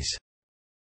activities.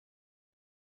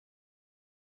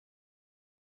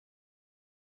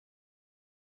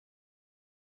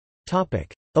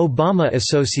 Obama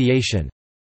Association.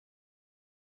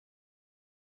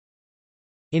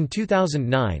 In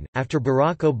 2009, after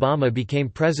Barack Obama became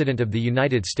President of the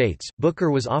United States,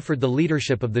 Booker was offered the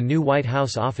leadership of the new White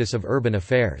House Office of Urban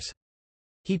Affairs.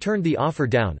 He turned the offer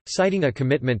down, citing a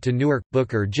commitment to Newark.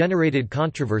 Booker generated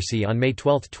controversy on May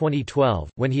 12, 2012,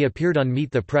 when he appeared on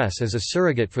Meet the Press as a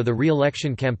surrogate for the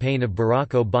re-election campaign of Barack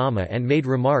Obama and made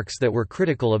remarks that were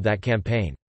critical of that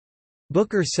campaign.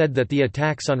 Booker said that the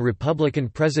attacks on Republican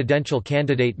presidential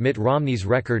candidate Mitt Romney's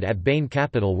record at Bain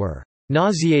Capital were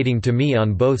nauseating to me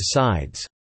on both sides.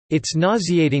 It's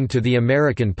nauseating to the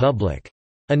American public.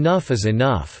 Enough is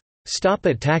enough. Stop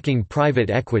attacking private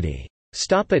equity.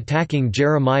 Stop attacking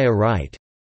Jeremiah Wright.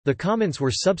 The comments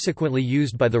were subsequently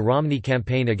used by the Romney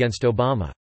campaign against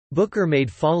Obama. Booker made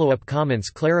follow-up comments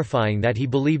clarifying that he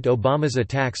believed Obama's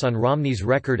attacks on Romney's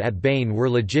record at Bain were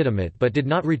legitimate but did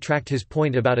not retract his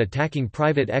point about attacking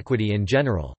private equity in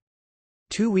general.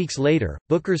 2 weeks later,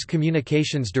 Booker's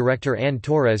communications director Ann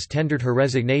Torres tendered her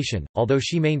resignation, although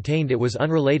she maintained it was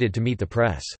unrelated to Meet the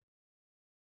Press.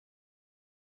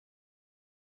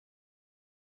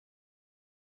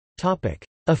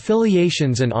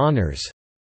 Affiliations and honors.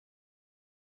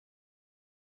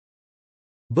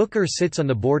 Booker sits on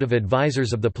the Board of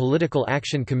Advisors of the Political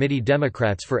Action Committee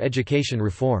Democrats for Education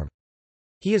Reform.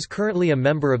 He is currently a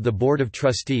member of the Board of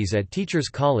Trustees at Teachers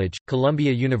College,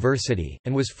 Columbia University,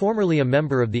 and was formerly a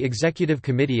member of the Executive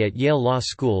Committee at Yale Law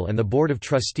School and the Board of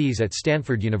Trustees at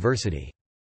Stanford University.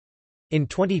 In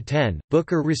 2010,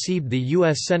 Booker received the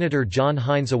U.S. Senator John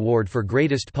Heinz Award for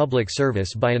Greatest Public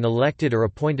Service by an elected or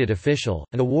appointed official,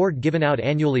 an award given out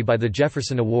annually by the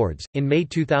Jefferson Awards. In May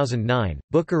 2009,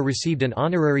 Booker received an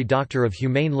honorary Doctor of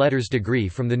Humane Letters degree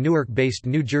from the Newark-based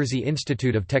New Jersey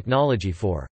Institute of Technology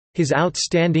for his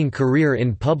outstanding career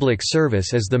in public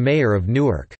service as the Mayor of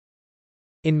Newark.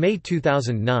 In May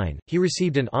 2009, he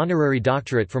received an honorary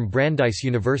doctorate from Brandeis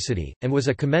University, and was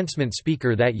a commencement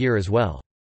speaker that year as well.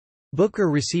 Booker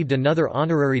received another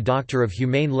honorary Doctor of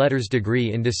Humane Letters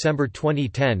degree in December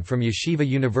 2010 from Yeshiva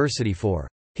University for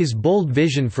his bold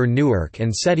vision for Newark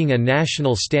and setting a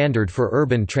national standard for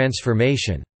urban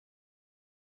transformation.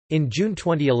 In June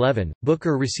 2011,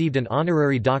 Booker received an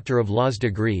honorary Doctor of Laws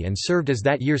degree and served as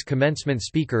that year's commencement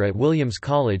speaker at Williams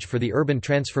College for the urban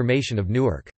transformation of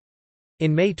Newark.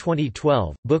 In May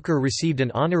 2012, Booker received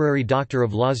an honorary Doctor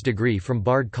of Laws degree from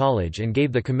Bard College and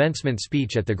gave the commencement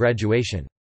speech at the graduation.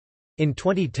 In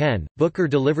 2010, Booker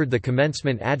delivered the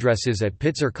commencement addresses at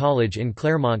Pitzer College in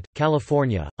Claremont,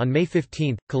 California, on May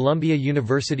 15, Columbia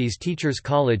University's Teachers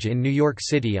College in New York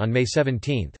City on May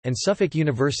 17, and Suffolk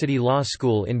University Law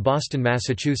School in Boston,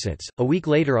 Massachusetts, a week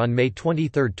later on May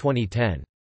 23, 2010.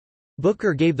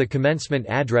 Booker gave the commencement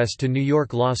address to New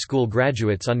York Law School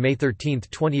graduates on May 13,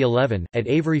 2011, at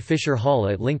Avery Fisher Hall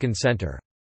at Lincoln Center.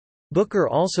 Booker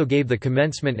also gave the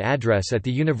commencement address at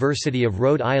the University of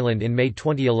Rhode Island in May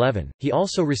 2011. He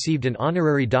also received an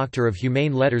honorary Doctor of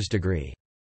Humane Letters degree.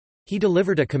 He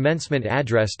delivered a commencement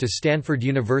address to Stanford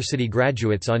University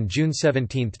graduates on June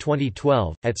 17,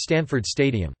 2012, at Stanford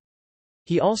Stadium.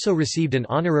 He also received an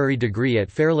honorary degree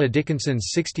at Fairleigh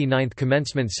Dickinson's 69th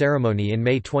commencement ceremony in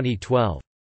May 2012.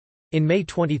 In May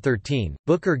 2013,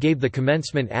 Booker gave the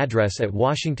commencement address at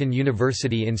Washington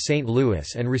University in St.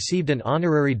 Louis and received an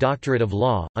honorary doctorate of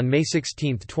law. On May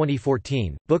 16,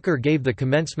 2014, Booker gave the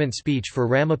commencement speech for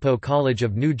Ramapo College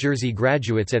of New Jersey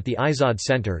graduates at the Izod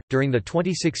Center, during the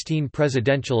 2016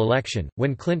 presidential election,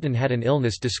 when Clinton had an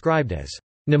illness described as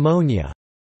pneumonia.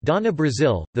 Donna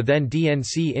Brazile, the then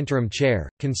DNC interim chair,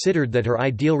 considered that her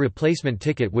ideal replacement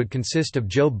ticket would consist of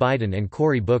Joe Biden and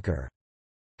Cory Booker.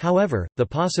 However, the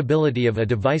possibility of a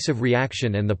divisive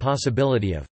reaction and the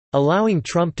possibility of allowing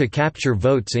Trump to capture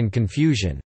votes in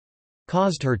confusion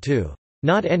caused her to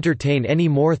not entertain any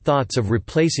more thoughts of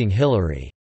replacing Hillary.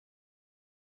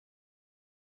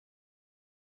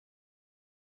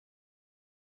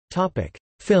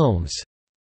 Films.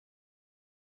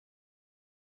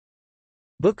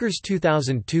 Booker's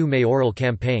 2002 mayoral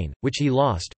campaign, which he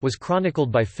lost, was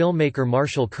chronicled by filmmaker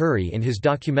Marshall Curry in his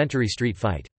documentary Street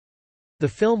Fight. The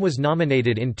film was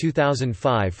nominated in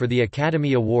 2005 for the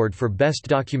Academy Award for Best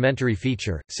Documentary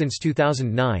Feature. Since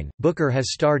 2009, Booker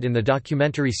has starred in the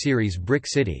documentary series Brick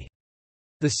City.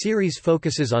 The series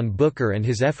focuses on Booker and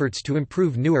his efforts to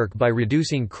improve Newark by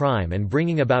reducing crime and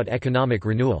bringing about economic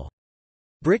renewal.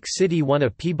 Brick City won a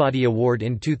Peabody Award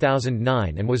in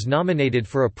 2009 and was nominated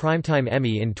for a Primetime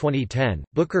Emmy in 2010.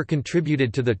 Booker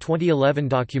contributed to the 2011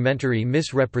 documentary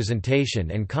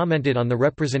Misrepresentation and commented on the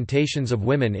representations of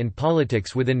women in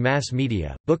politics within mass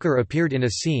media. Booker appeared in a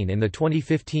scene in the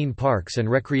 2015 Parks and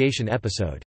Recreation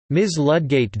episode, Ms.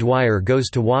 Ludgate Dwyer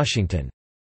Goes to Washington,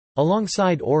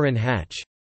 alongside Orrin Hatch.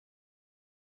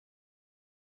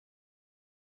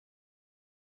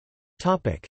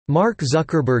 Mark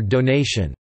Zuckerberg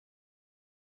donation.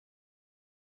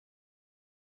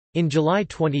 In July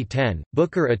 2010,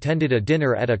 Booker attended a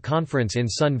dinner at a conference in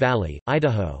Sun Valley,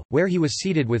 Idaho, where he was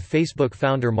seated with Facebook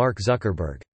founder Mark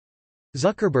Zuckerberg.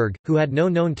 Zuckerberg, who had no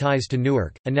known ties to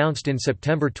Newark, announced in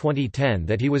September 2010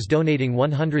 that he was donating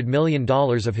 $100 million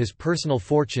of his personal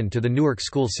fortune to the Newark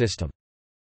school system.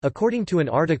 According to an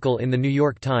article in the New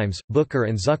York Times, Booker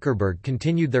and Zuckerberg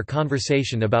continued their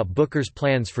conversation about Booker's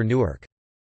plans for Newark.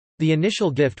 The initial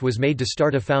gift was made to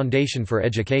start a foundation for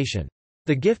education.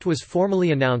 The gift was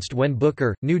formally announced when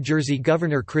Booker, New Jersey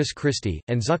Governor Chris Christie,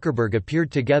 and Zuckerberg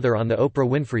appeared together on The Oprah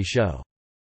Winfrey Show.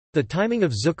 The timing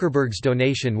of Zuckerberg's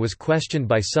donation was questioned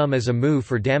by some as a move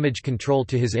for damage control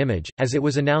to his image, as it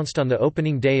was announced on the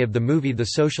opening day of the movie The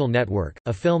Social Network,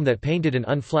 a film that painted an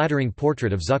unflattering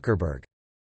portrait of Zuckerberg.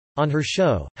 On her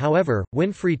show, however,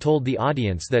 Winfrey told the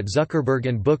audience that Zuckerberg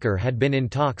and Booker had been in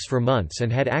talks for months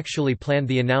and had actually planned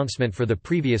the announcement for the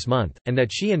previous month, and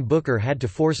that she and Booker had to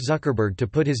force Zuckerberg to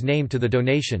put his name to the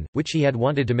donation, which he had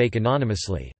wanted to make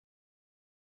anonymously.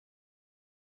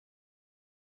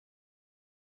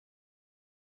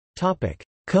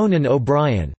 Conan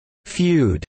O'Brien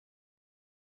feud.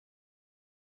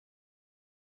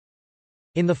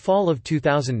 In the fall of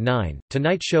 2009,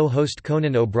 Tonight Show host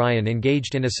Conan O'Brien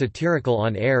engaged in a satirical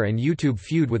on-air and YouTube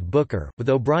feud with Booker, with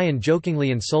O'Brien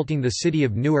jokingly insulting the city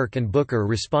of Newark and Booker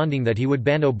responding that he would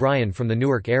ban O'Brien from the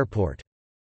Newark airport.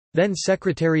 Then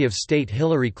Secretary of State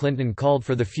Hillary Clinton called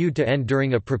for the feud to end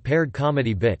during a prepared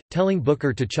comedy bit, telling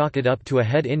Booker to chalk it up to a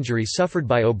head injury suffered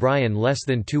by O'Brien less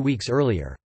than 2 weeks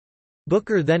earlier.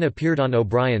 Booker then appeared on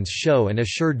O'Brien's show and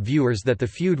assured viewers that the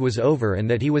feud was over and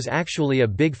that he was actually a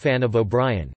big fan of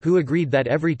O'Brien, who agreed that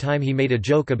every time he made a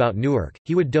joke about Newark,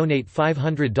 he would donate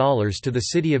 $500 to the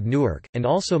city of Newark, and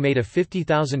also made a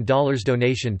 $50,000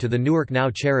 donation to the Newark Now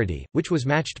charity, which was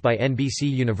matched by NBC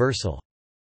Universal.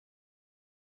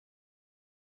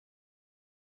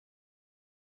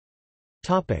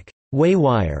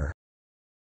 Waywire.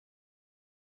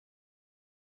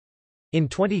 In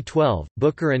 2012,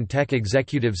 Booker and tech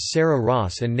executives Sarah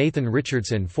Ross and Nathan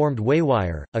Richardson formed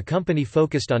Waywire, a company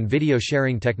focused on video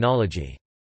sharing technology.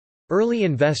 Early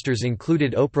investors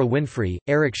included Oprah Winfrey,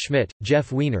 Eric Schmidt,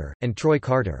 Jeff Weiner, and Troy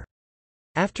Carter.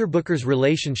 After Booker's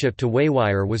relationship to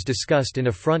Waywire was discussed in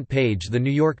a front-page The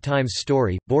New York Times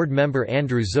story, board member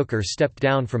Andrew Zucker stepped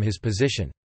down from his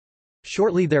position.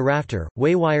 Shortly thereafter,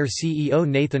 Waywire CEO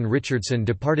Nathan Richardson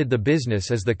departed the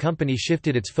business as the company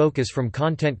shifted its focus from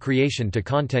content creation to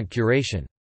content curation.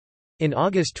 In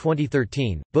August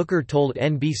 2013, Booker told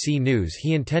NBC News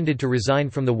he intended to resign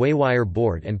from the Waywire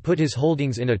board and put his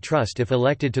holdings in a trust if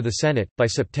elected to the Senate. By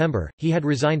September, he had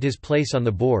resigned his place on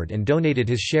the board and donated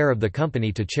his share of the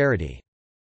company to charity.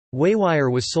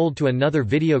 Waywire was sold to another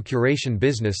video curation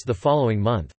business the following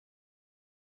month.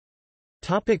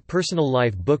 Personal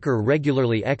life. Booker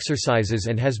regularly exercises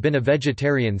and has been a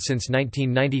vegetarian since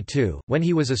 1992, when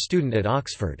he was a student at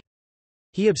Oxford.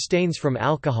 He abstains from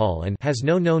alcohol and has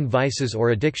no known vices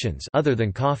or addictions other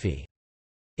than coffee.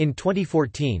 In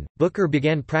 2014, Booker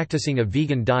began practicing a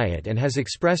vegan diet and has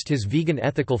expressed his vegan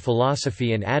ethical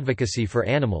philosophy and advocacy for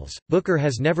animals. Booker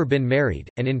has never been married,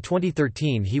 and in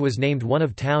 2013 he was named one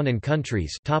of Town &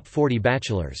 Country's top 40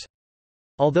 bachelors.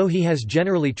 Although he has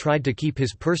generally tried to keep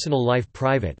his personal life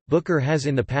private, Booker has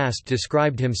in the past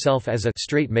described himself as a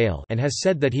straight male and has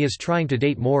said that he is trying to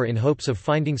date more in hopes of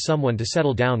finding someone to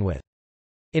settle down with.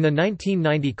 In a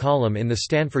 1990 column in the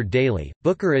Stanford Daily,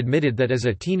 Booker admitted that as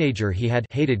a teenager he had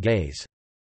hated gays.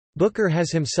 Booker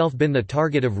has himself been the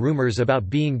target of rumors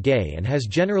about being gay and has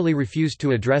generally refused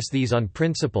to address these on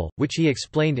principle, which he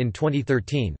explained in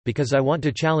 2013, "Because I want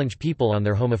to challenge people on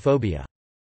their homophobia.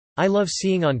 I love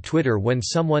seeing on Twitter when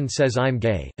someone says I'm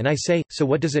gay, and I say, so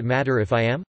what does it matter if I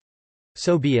am?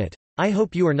 So be it. I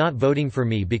hope you are not voting for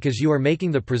me because you are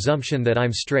making the presumption that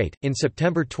I'm straight." In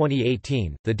September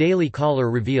 2018, The Daily Caller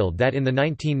revealed that in the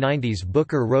 1990s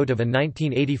Booker wrote of a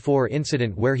 1984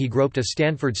 incident where he groped a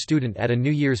Stanford student at a New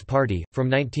Year's party. From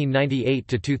 1998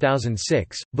 to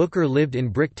 2006, Booker lived in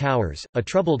Brick Towers, a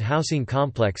troubled housing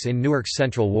complex in Newark's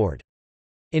Central Ward.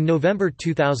 In November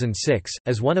 2006,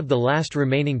 as one of the last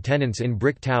remaining tenants in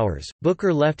Brick Towers,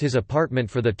 Booker left his apartment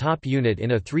for the top unit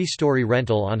in a 3-story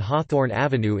rental on Hawthorne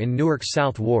Avenue in Newark's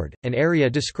South Ward, an area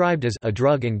described as a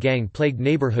drug and gang-plagued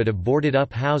neighborhood of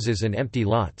boarded-up houses and empty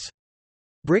lots.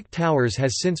 Brick Towers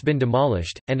has since been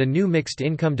demolished, and a new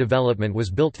mixed-income development was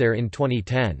built there in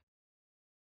 2010.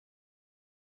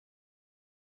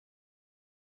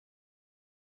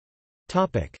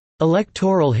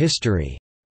 Electoral history.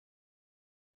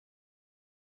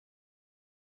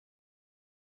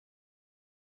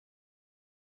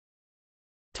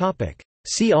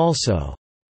 See also: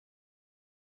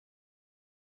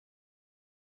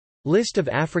 List of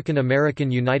African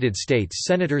American United States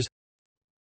Senators,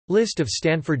 List of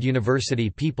Stanford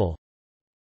University people,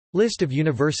 List of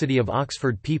University of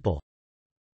Oxford people,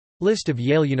 List of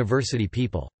Yale University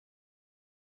people.